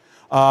that.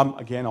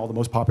 Again, all the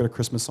most popular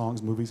Christmas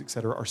songs, movies,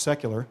 etc., are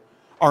secular.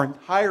 Our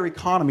entire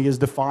economy is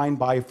defined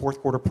by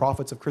fourth quarter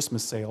profits of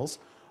Christmas sales.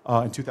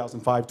 In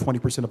 2005,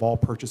 20% of all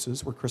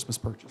purchases were Christmas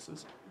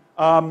purchases.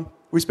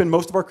 We spend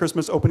most of our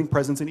Christmas opening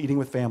presents and eating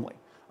with family.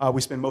 We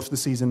spend most of the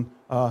season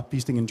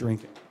feasting and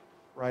drinking,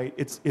 right?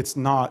 It's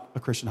not a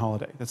Christian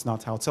holiday. That's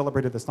not how it's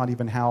celebrated. That's not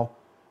even how,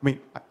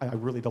 I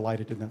really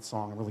delighted in that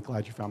song. I'm really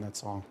glad you found that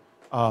song.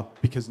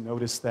 Because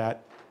notice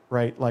that,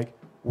 right,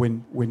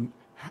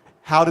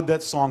 how did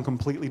that song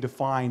completely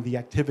define the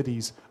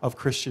activities of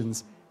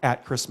Christians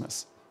at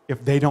Christmas? If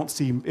you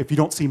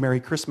don't see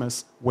Merry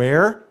Christmas,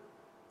 where?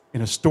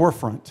 In a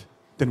storefront,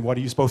 then what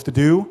are you supposed to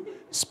do?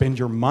 Spend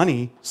your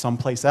money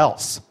someplace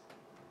else.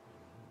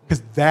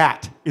 Because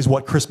that is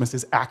what Christmas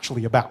is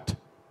actually about.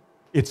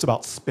 It's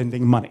about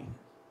spending money,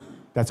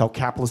 That's how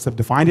capitalists have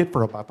defined it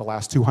for about the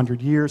last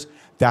 200 years.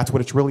 That's what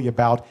it's really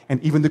about.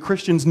 And even the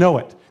Christians know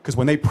it. Because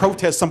when they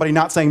protest somebody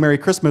not saying Merry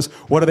Christmas,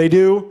 what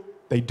do?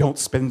 They don't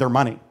spend their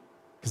money.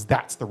 Because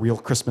that's the real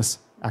Christmas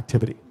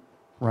activity,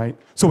 right?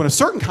 So in a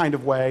certain kind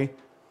of way,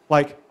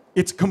 like,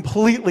 it's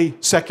completely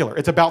secular.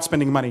 It's about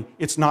spending money.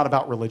 It's not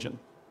about religion.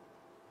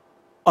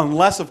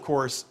 Unless, of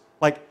course,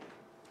 like,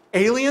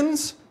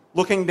 aliens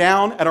looking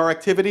down at our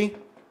activity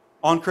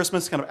on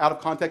Christmas, kind of out of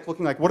context,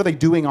 looking like, what are they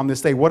doing on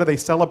this day? What are they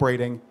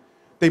celebrating?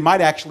 They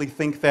might actually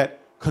think that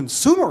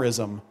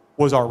consumerism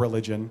was our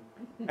religion,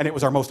 and it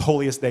was our most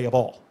holiest day of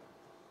all,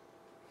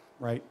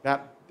 right?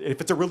 That, if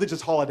it's a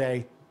religious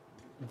holiday,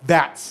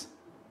 that's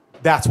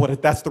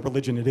the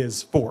religion it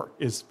is for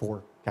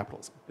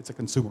capitalism. It's a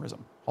consumerism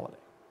holiday,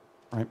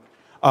 right?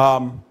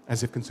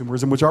 As if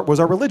consumerism was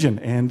our religion,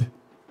 and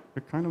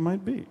it kind of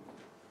might be.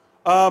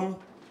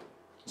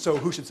 So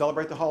who should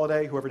celebrate the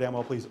holiday? Whoever damn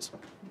well pleases.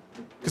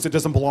 Because it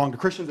doesn't belong to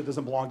Christians, it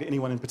doesn't belong to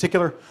anyone in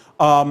particular.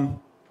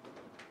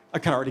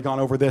 I've kind of already gone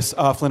over this.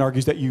 Flynn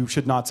argues that you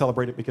should not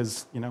celebrate it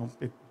because, you know,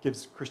 it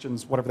gives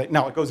Christians whatever they...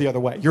 No, it goes the other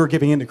way. You're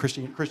giving in to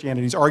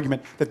Christianity's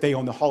argument that they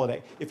own the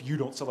holiday if you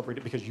don't celebrate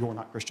it because you're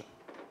not Christian,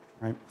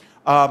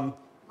 right?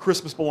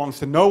 Christmas belongs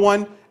to no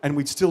one, and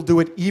we'd still do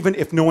it even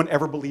if no one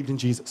ever believed in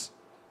Jesus,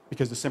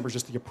 because December is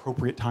just the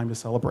appropriate time to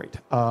celebrate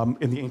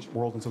in the ancient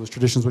world, and so those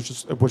traditions would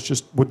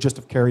just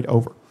have carried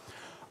over.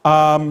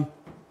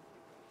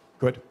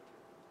 Good.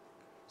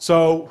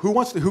 So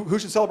who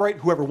should celebrate?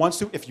 Whoever wants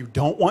to. If you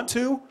don't want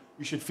to,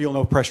 you should feel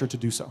no pressure to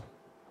do so.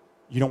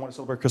 You don't want to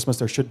celebrate Christmas,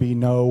 you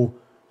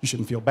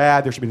shouldn't feel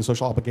bad, there should be no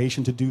social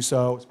obligation to do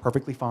so. It's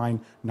perfectly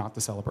fine not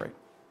to celebrate.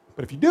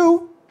 But if you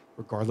do,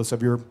 regardless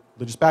of your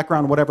religious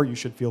background, whatever, you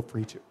should feel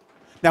free to.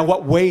 Now,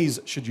 what ways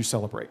should you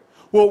celebrate?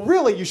 Well,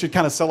 really, you should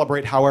kind of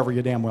celebrate however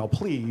you damn well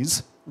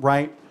please,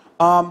 right?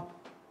 But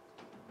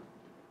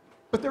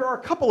there are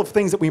a couple of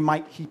things that we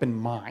might keep in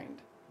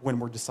mind when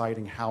we're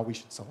deciding how we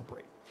should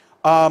celebrate.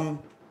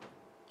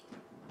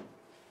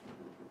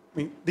 I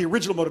mean, the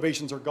original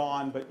motivations are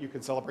gone, but you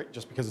can celebrate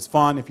just because it's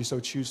fun if you so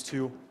choose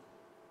to.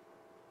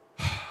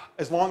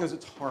 As long as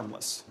it's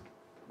harmless,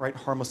 right?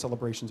 Harmless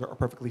celebrations are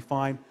perfectly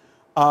fine.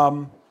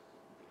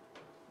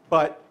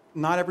 But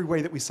not every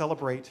way that we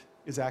celebrate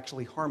is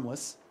actually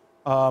harmless.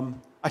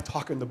 I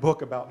talk in the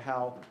book about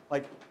how,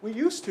 like, we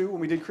used to,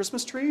 when we did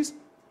Christmas trees,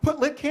 put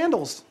lit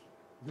candles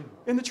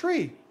in the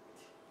tree.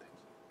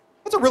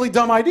 That's a really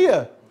dumb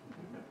idea.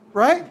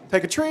 Right?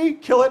 Take a tree,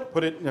 kill it,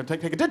 put it,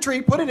 take a dead tree,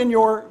 put it in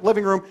your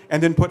living room,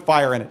 and then put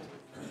fire in it.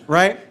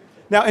 Right?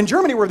 Now, in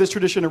Germany, where this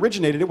tradition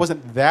originated, it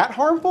wasn't that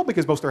harmful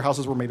because most of their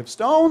houses were made of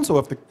stone. So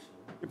if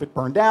it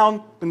burned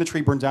down, then the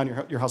tree burns down,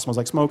 your house smells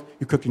like smoke.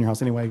 You cooked in your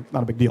house anyway,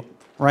 not a big deal.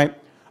 Right?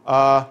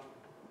 But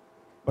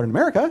in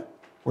America,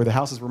 where the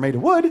houses were made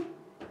of wood,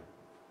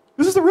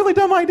 this is a really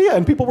dumb idea,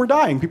 and people were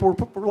dying. People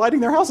were lighting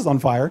their houses on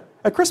fire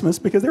at Christmas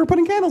because they were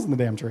putting candles in the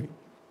damn tree.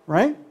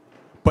 Right?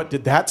 But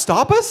did that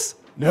stop us?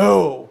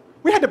 No.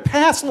 We had to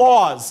pass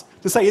laws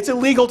to say it's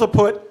illegal to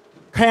put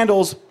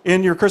candles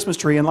in your Christmas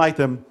tree and light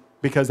them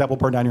because that will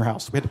burn down your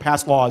house. We had to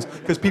pass laws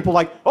because people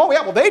like, oh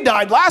yeah, well they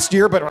died last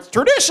year, but it's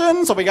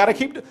tradition, so we got to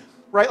keep,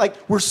 right?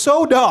 Like, we're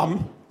so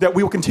dumb that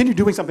we will continue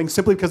doing something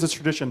simply because it's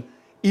tradition,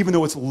 even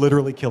though it's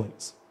literally killing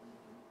us,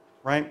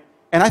 right?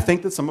 And I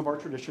think that some of our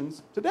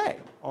traditions today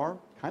are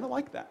kind of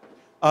like that.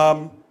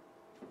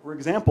 For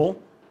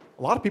example,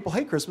 a lot of people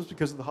hate Christmas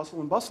because of the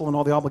hustle and bustle and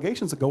all the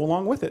obligations that go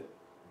along with it,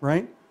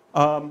 right?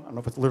 I don't know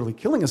if it's literally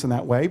killing us in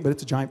that way, but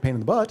it's a giant pain in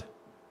the butt,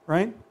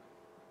 right?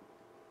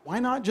 Why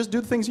not just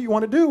do the things that you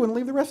want to do and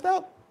leave the rest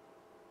out?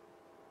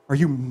 Are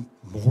you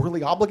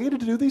morally obligated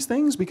to do these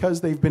things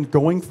because they've been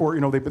going for,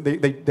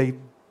 they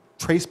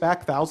trace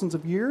back thousands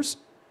of years?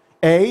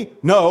 A,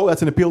 no,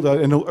 that's an appeal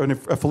to,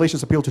 a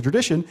fallacious appeal to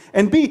tradition.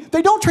 And B,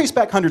 they don't trace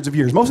back hundreds of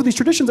years. Most of these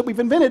traditions that we've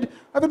invented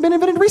have been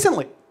invented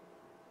recently,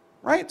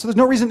 right? So there's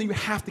no reason that you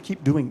have to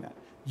keep doing that.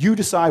 You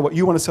decide what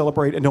you want to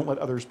celebrate and don't let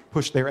others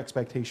push their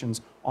expectations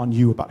on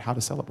you about how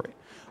to celebrate.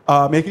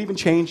 Make it even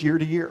change year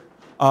to year.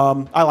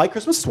 I like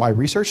Christmas, that's why I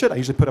research it. I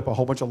usually put up a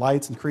whole bunch of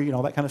lights and tree and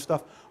all that kind of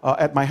stuff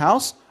at my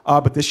house.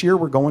 But this year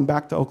we're going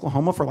back to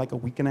Oklahoma for like a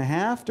week and a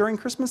half during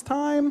Christmas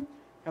time.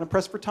 Kind of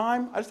pressed for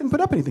time. I just didn't put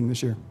up anything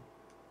this year.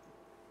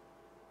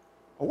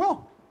 Oh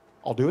well,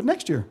 I'll do it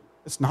next year.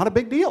 It's not a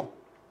big deal,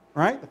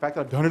 right? The fact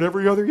that I've done it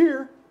every other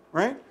year,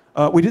 right?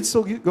 We did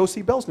still go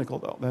see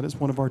Belsnickel, though. That is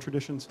one of our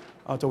traditions,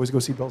 to always go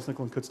see Belsnickel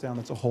in Kutztown.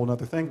 That's a whole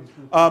other thing.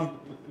 But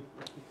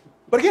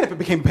again, if it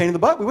became a pain in the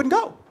butt, we wouldn't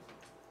go,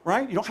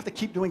 right? You don't have to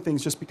keep doing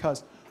things just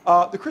because.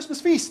 The Christmas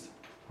feast.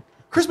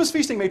 Christmas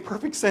feasting made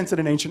perfect sense in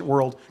an ancient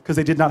world because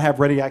they did not have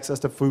ready access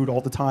to food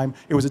all the time.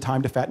 It was a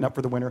time to fatten up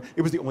for the winter.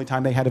 It was the only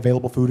time they had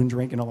available food and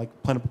drink, like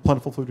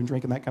plentiful food and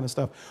drink and that kind of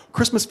stuff.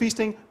 Christmas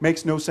feasting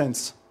makes no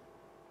sense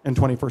in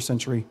 21st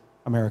century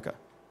America.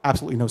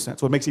 Absolutely no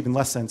sense. What makes even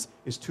less sense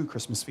is two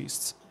Christmas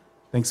feasts,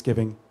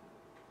 Thanksgiving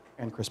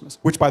and Christmas.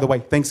 Which, by the way,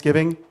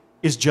 Thanksgiving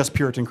is just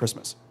Puritan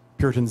Christmas.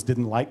 Puritans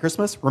didn't like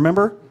Christmas,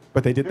 remember?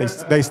 But they did.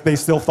 They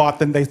still thought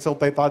they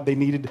thought they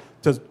needed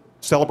to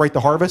celebrate the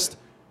harvest.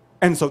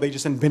 And so they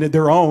just invented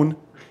their own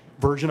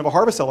version of a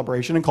harvest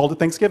celebration and called it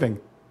Thanksgiving.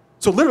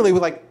 So literally,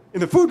 like in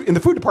the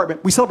food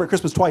department, we celebrate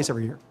Christmas twice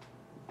every year.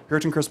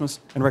 Puritan Christmas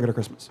and regular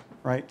Christmas,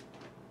 right?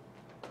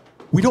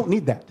 We don't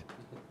need that,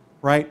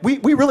 right? We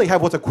really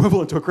have what's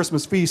equivalent to a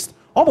Christmas feast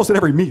almost at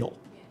every meal,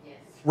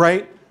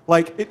 right?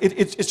 Like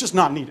it's just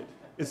not needed.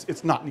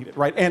 It's not needed,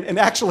 right? And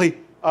actually,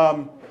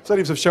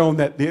 studies have shown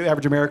that the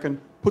average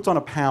American puts on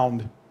a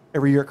pound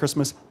every year at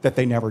Christmas that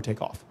they never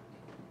take off,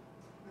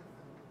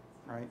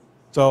 right?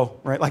 So,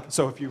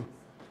 so if you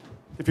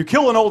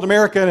kill an old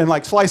American and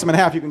like slice him in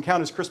half, you can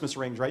count his Christmas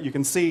rings, right? You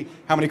can see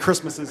how many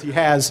Christmases he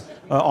has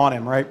on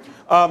him, right?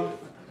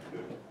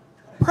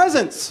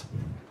 Presents.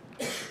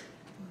 I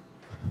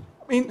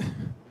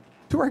mean,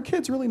 do our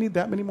kids really need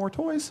that many more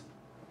toys?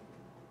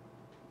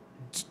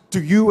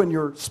 Do you and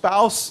your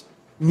spouse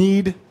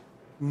need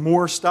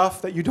more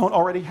stuff that you don't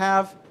already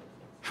have?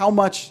 How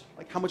much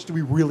do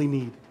we really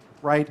need,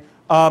 right?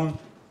 And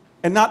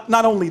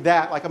not only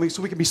that,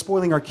 so we could be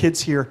spoiling our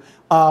kids here.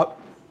 I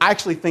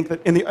actually think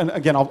that and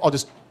again, I'll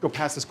just go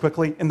past this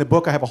quickly. In the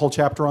book, I have a whole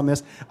chapter on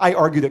this. I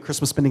argue that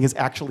Christmas spending is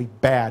actually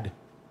bad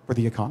for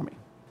the economy.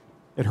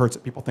 It hurts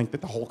it. People think that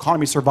the whole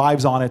economy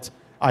survives on it.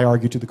 I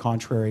argue to the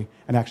contrary,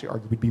 and actually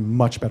argue we'd be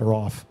much better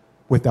off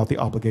without the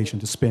obligation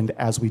to spend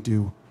as we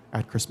do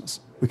at Christmas.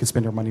 We could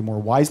spend our money more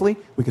wisely.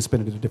 We could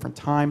spend it at a different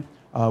time.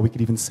 We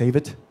could even save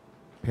it,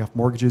 pay off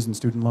mortgages and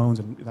student loans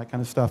and that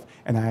kind of stuff.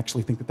 And I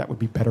actually think that would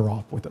be better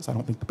off with us. I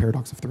don't think the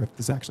paradox of thrift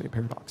is actually a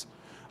paradox.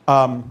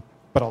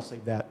 But I'll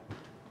save that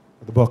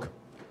for the book.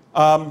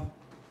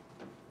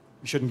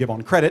 We shouldn't give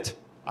on credit,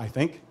 I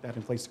think. That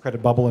inflates the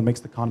credit bubble and makes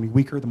the economy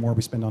weaker the more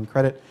we spend on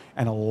credit.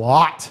 And a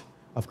lot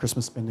of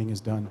Christmas spending is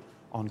done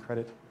on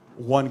credit.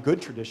 One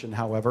good tradition,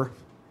 however,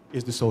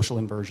 is the social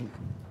inversion.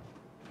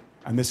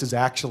 And this is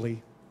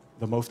actually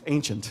the most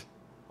ancient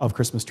of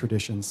Christmas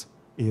traditions,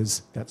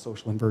 is that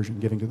social inversion,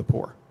 giving to the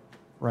poor,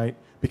 right?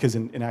 Because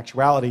in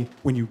actuality,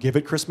 when you give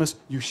at Christmas,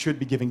 you should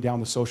be giving down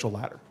the social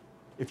ladder.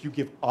 If you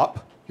give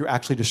up, you're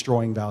actually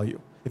destroying value.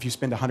 If you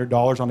spend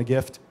 $100 on a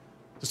gift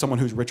to someone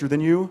who's richer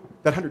than you,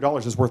 that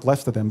 $100 is worth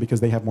less to them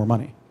because they have more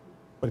money.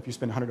 But if you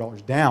spend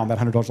 $100 down, that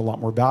 $100 is a lot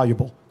more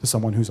valuable to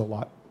someone who's a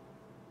lot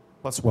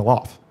less well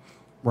off,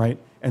 right?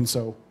 And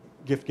so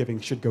gift giving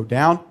should go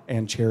down,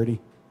 and charity,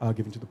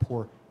 giving to the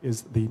poor,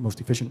 is the most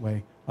efficient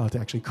way to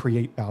actually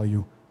create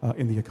value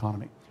in the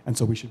economy. And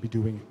so we should be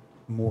doing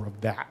more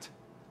of that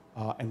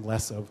and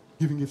less of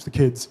giving gifts to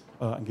kids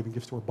and giving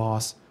gifts to our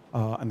boss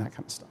and that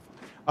kind of stuff.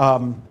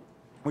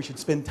 We should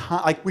spend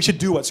time, we should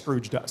do what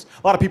Scrooge does.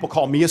 A lot of people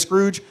call me a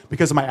Scrooge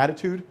because of my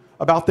attitude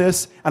about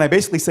this. And I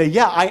basically say,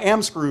 yeah, I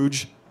am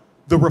Scrooge,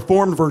 the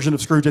reformed version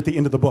of Scrooge at the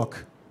end of the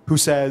book, who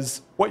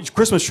says what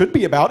Christmas should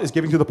be about is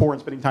giving to the poor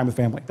and spending time with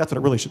family. That's what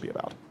it really should be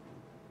about,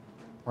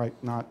 right?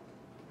 Not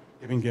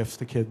giving gifts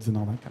to kids and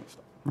all that kind of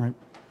stuff, right?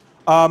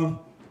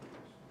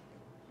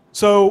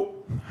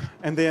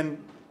 And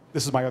then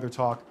this is my other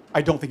talk.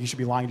 I don't think you should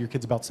be lying to your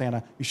kids about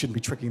Santa. You shouldn't be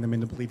tricking them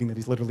into believing that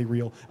he's literally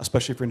real,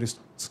 especially if you're into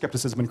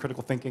skepticism and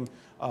critical thinking.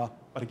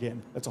 But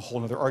again, that's a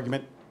whole other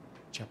argument.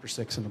 Chapter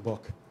 6 in the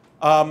book.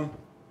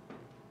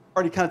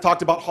 Already kind of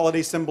talked about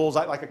holiday symbols.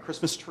 I like a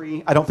Christmas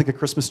tree. I don't think a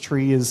Christmas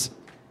tree is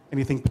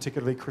anything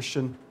particularly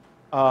Christian.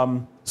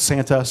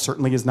 Santa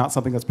certainly is not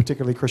something that's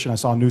particularly Christian. I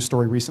saw a news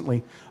story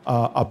recently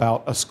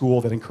about a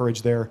school that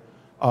encouraged their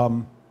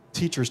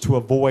teachers to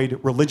avoid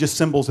religious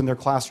symbols in their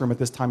classroom at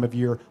this time of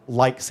year,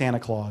 like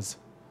Santa Claus.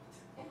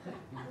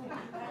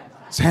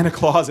 Santa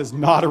Claus is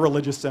not a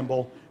religious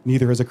symbol,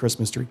 neither is a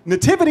Christmas tree.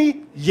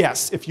 Nativity,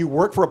 yes. If you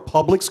work for a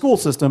public school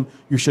system,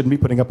 you shouldn't be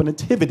putting up a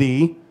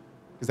nativity,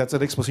 because that's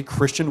an explicitly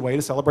Christian way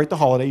to celebrate the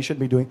holiday. You shouldn't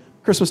be doing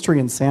Christmas tree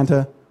and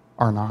Santa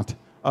are not.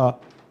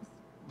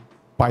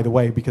 By the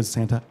way, because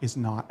Santa is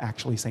not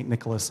actually St.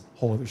 Nicholas,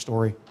 whole other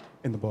story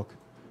in the book.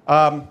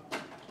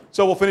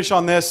 So we'll finish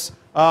on this.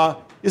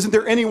 Isn't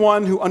there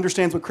anyone who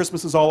understands what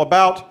Christmas is all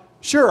about?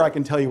 Sure, I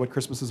can tell you what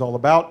Christmas is all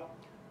about.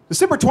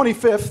 December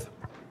 25th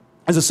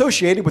is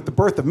associated with the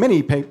birth of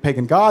many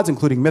pagan gods,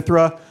 including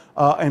Mithra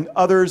and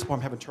others. Oh, I'm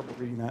having trouble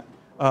reading that.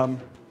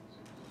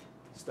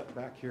 Step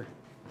back here.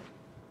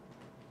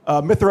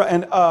 Mithra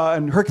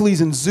and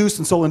Hercules and Zeus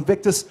and Sol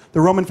Invictus.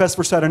 The Roman fest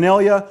for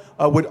Saturnalia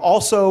would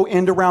also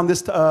end around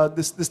this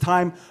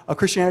time.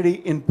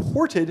 Christianity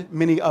imported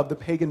many of the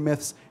pagan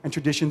myths and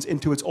traditions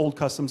into its old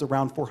customs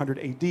around 400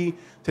 AD.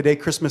 Today,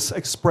 Christmas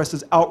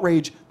expresses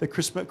outrage.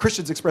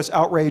 Christians express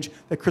outrage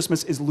that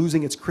Christmas is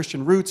losing its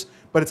Christian roots.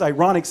 But it's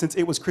ironic, since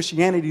it was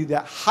Christianity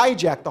that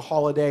hijacked the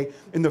holiday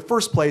in the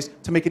first place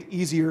to make it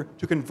easier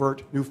to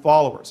convert new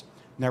followers.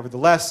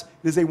 Nevertheless,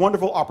 it is a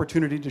wonderful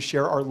opportunity to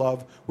share our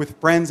love with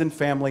friends and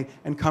family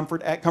and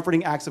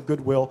comforting acts of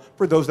goodwill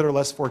for those that are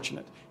less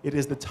fortunate. It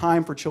is the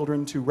time for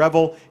children to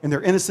revel in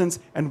their innocence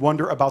and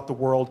wonder about the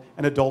world,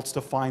 and adults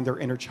to find their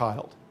inner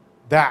child.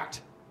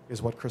 That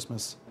is what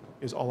Christmas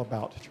is all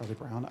about, Charlie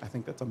Brown. I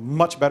think that's a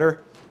much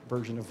better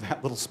version of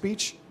that little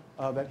speech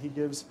that he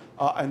gives.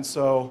 And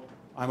so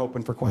I'm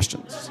open for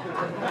questions.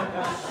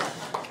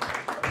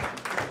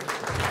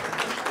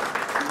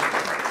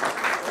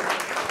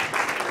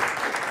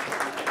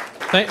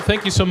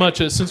 Thank you so much.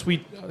 Since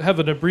we have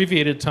an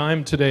abbreviated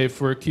time today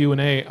for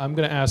Q&A, I'm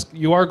going to ask,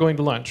 you are going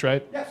to lunch,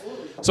 right?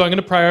 Absolutely. So I'm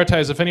going to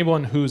prioritize, if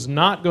anyone who's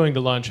not going to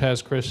lunch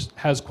has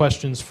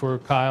questions for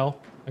Kyle,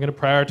 I'm going to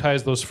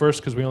prioritize those first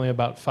because we only have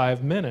about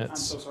 5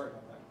 minutes. I'm so sorry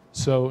about that.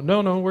 So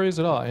no worries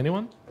at all.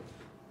 Anyone?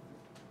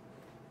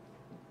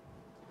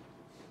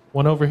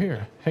 One over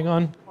here. Hang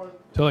on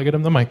till I get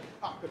him the mic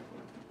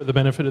for the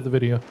benefit of the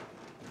video.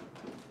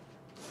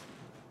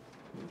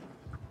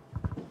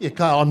 Yeah,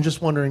 Kyle, I'm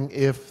just wondering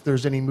if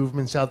there's any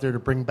movements out there to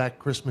bring back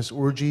Christmas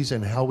orgies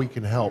and how we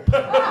can help.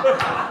 There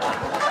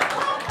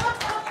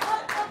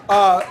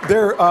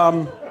are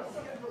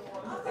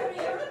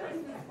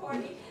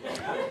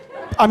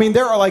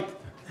like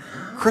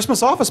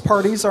Christmas office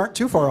parties aren't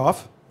too far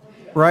off,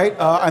 right?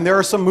 And there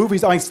are some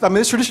movies.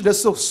 This tradition does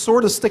still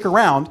sort of stick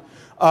around.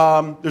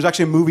 There's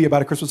actually a movie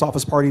about a Christmas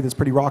office party that's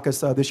pretty raucous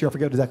this year. I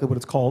forget exactly what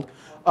it's called.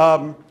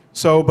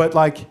 But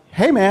like,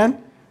 hey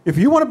man, if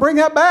you want to bring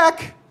that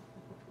back,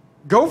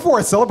 go for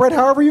it. Celebrate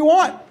however you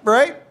want,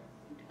 right?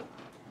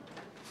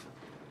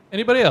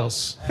 Anybody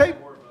else? Hey.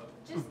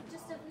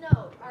 Just a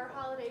note, our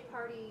holiday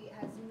party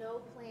has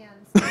no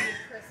plans to do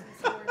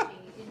Christmas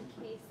orgy in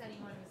case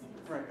anyone is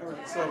Right, all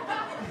right. So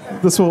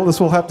this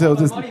will have to.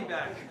 Money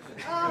back.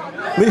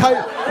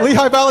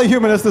 Lehigh Valley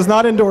Humanists does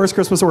not endorse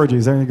Christmas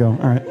orgies. There you go.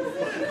 All right.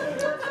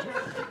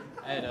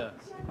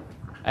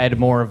 I had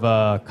more of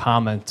a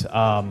comment.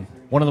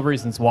 One of the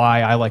reasons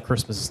why I like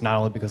Christmas is not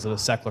only because of the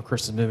secular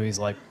Christmas movies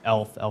like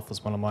Elf. Elf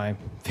is one of my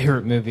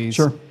favorite movies.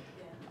 Sure.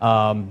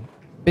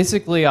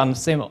 Basically, along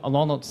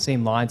the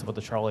same lines of what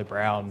the Charlie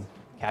Brown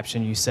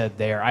caption you said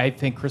there, I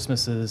think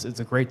Christmas is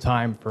a great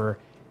time for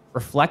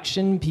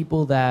reflection.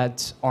 People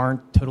that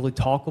aren't totally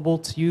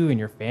talkable to you and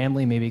your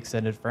family, maybe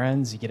extended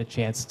friends, you get a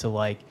chance to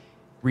like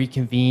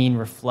reconvene,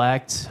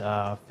 reflect.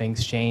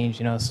 Things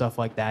change, stuff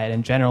like that.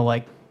 In general,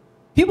 like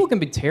people can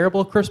be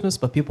terrible at Christmas,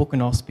 but people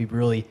can also be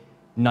really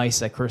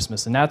nice at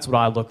Christmas, and that's what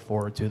I look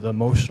forward to, the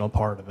emotional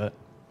part of it.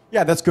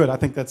 Yeah, that's good. I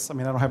think I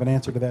don't have an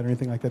answer to that or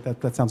anything like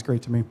that. That sounds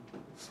great to me.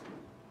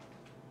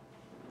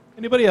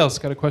 Anybody else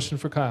got a question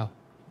for Kyle?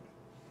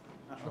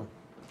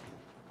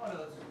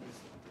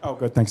 Oh,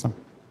 good. Thanks, Tom.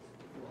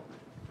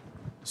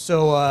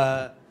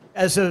 So,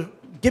 as a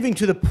giving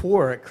to the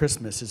poor at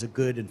Christmas is a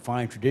good and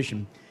fine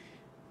tradition,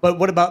 but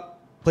what about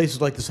places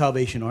like the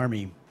Salvation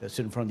Army that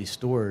sit in front of these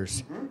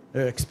stores?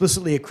 They're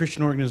explicitly a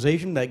Christian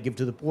organization that give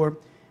to the poor.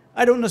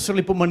 I don't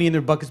necessarily put money in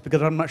their buckets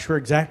because I'm not sure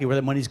exactly where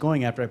that money's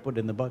going after I put it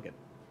in the bucket.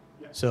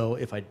 Yeah. So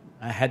if I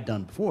had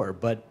done before,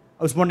 but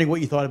I was wondering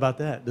what you thought about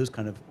that, those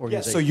kind of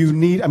organizations. Yeah, so you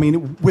need,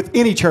 with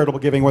any charitable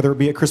giving, whether it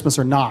be at Christmas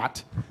or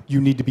not,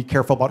 you need to be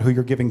careful about who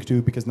you're giving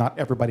to because not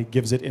everybody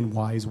gives it in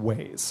wise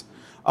ways.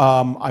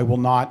 I will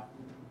not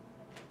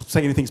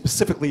say anything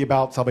specifically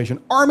about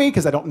Salvation Army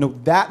because I don't know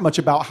that much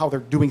about how they're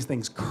doing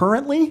things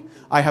currently.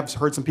 I have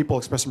heard some people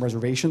express some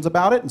reservations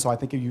about it, and so I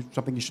think it's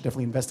something you should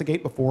definitely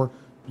investigate before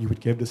you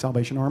would give to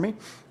Salvation Army.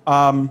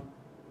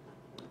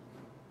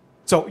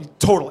 So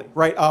totally,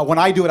 right? When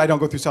I do it, I don't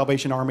go through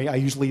Salvation Army.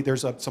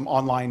 There's some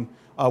online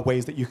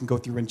ways that you can go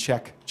through and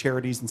check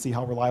charities and see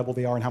how reliable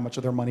they are and how much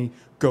of their money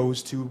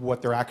goes to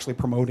what they're actually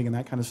promoting and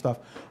that kind of stuff.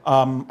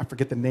 I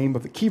forget the name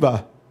of the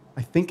Kiva.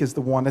 I think is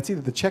the one. That's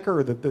either the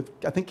Checker or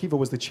I think Kiva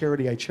was the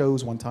charity I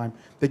chose one time.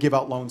 They give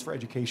out loans for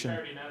education.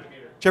 Charity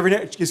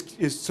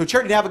Navigator. So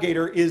Charity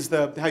Navigator is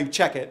how you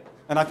check it.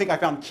 And I think I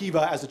found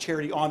Kiva as a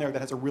charity on there that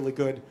has a really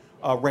good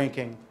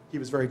ranking. He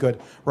was very good,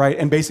 right?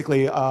 And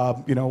basically, I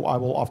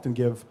will often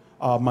give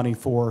money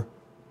for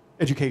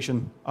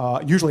education.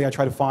 Usually I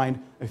try to find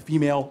a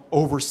female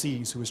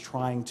overseas who is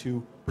trying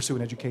to pursue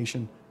an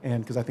education.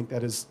 And because I think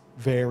that is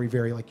very,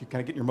 very, you kind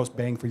of get your most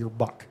bang for your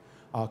buck.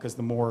 Because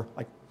the more,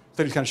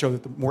 studies kind of show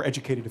that the more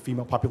educated a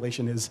female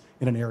population is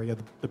in an area,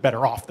 the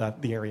better off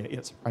the area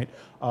is, right?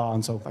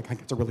 And so I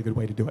think it's a really good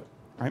way to do it,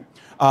 right?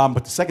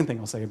 But the second thing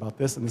I'll say about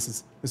this, and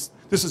this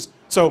is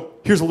so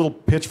here's a little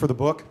pitch for the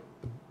book.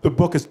 The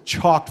book is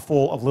chocked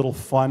full of little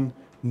fun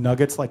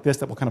nuggets like this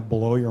that will kind of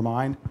blow your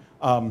mind.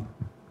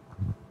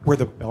 Where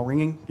the bell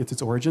ringing gets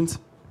its origins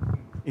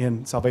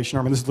in Salvation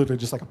Army, this is literally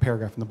just like a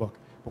paragraph in the book,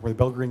 but where the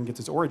bell ringing gets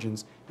its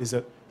origins is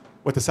that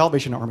what the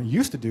Salvation Army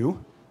used to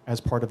do as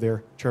part of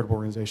their charitable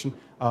organization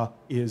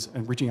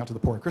and reaching out to the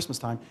poor at Christmas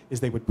time, is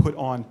they would put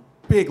on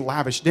big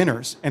lavish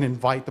dinners and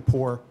invite the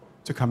poor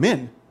to come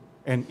in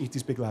and eat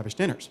these big lavish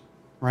dinners,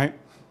 right?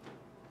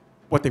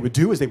 What they would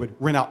do is they would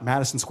rent out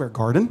Madison Square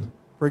Garden,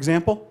 for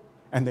example,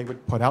 and they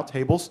would put out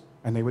tables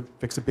and they would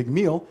fix a big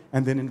meal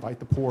and then invite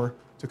the poor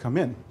to come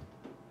in.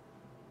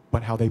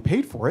 But how they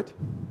paid for it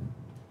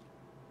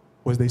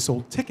was they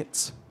sold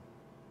tickets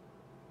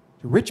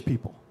to rich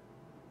people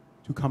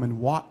to come and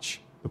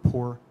watch the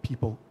poor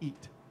people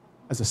eat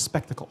as a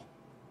spectacle.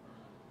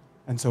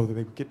 And so they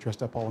would get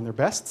dressed up all in their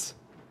bests,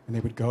 and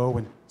they would go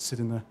and sit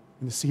in the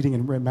seating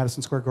in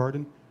Madison Square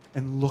Garden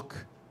and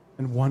look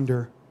and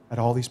wonder at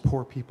all these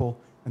poor people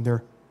and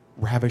their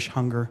ravish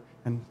hunger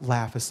and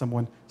laugh as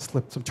someone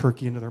slipped some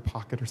turkey into their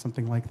pocket or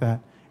something like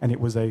that. And it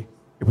was a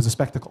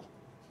spectacle.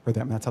 for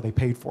them. That's how they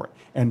paid for it.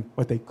 And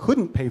what they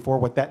couldn't pay for,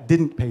 what that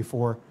didn't pay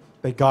for,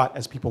 they got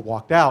as people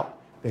walked out.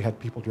 They had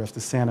people dressed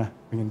as Santa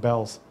ringing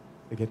bells.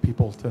 They get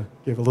people to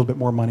give a little bit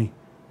more money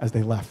as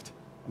they left.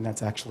 And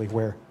that's actually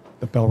where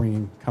the bell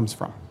ringing comes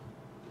from.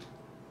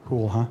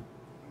 Cool, huh?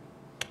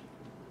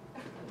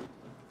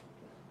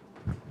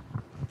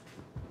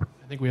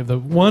 I think we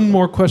have one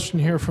more question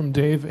here from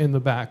Dave in the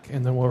back,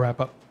 and then we'll wrap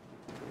up.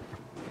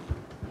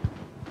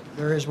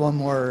 There is one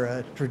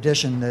more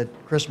tradition that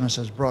Christmas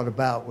has brought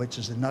about, which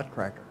is the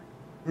Nutcracker.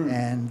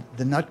 And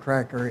the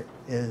Nutcracker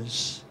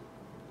is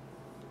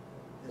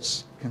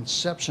this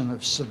conception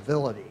of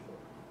civility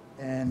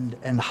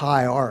and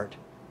high art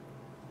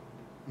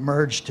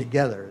merged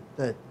together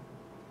that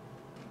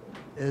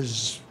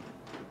is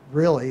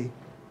really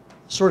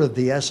sort of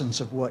the essence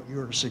of what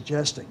you're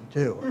suggesting,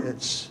 too.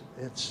 It's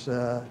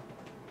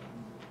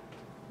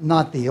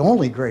not the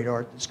only great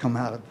art that's come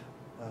out of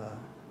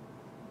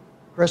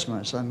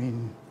Christmas. I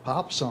mean,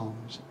 pop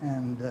songs,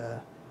 and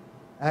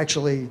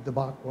actually the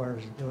Bach Choir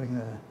is doing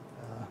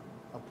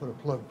I'll put a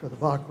plug for the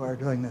Bach Choir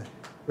doing the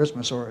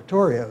Christmas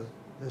oratorio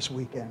this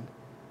weekend.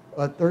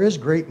 But there is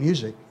great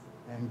music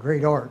and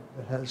great art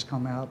that has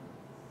come out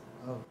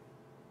of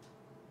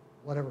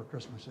whatever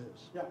Christmas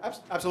is. Yeah,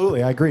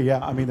 absolutely. I agree. Yeah,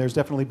 I mean, there's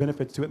definitely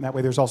benefits to it in that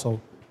way. There's also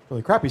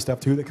really crappy stuff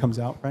too that comes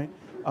out, right?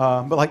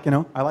 But like,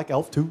 I like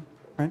Elf too,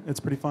 right? It's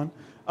pretty fun.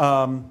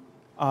 I'm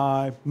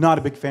not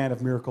a big fan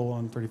of Miracle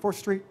on 34th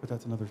Street, but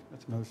that's another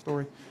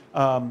story.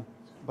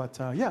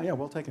 Yeah,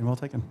 well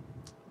taken.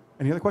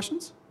 Any other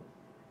questions?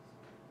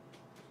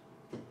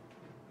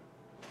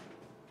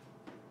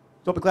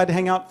 So I'll be glad to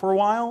hang out for a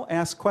while,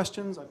 ask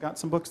questions. I've got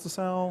some books to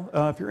sell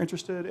if you're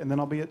interested, and then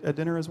I'll be at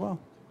dinner as well.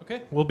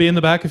 Okay, we'll be in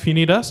the back if you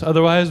need us.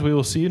 Otherwise, we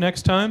will see you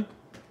next time.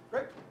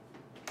 Great.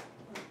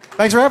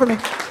 Thanks for having me.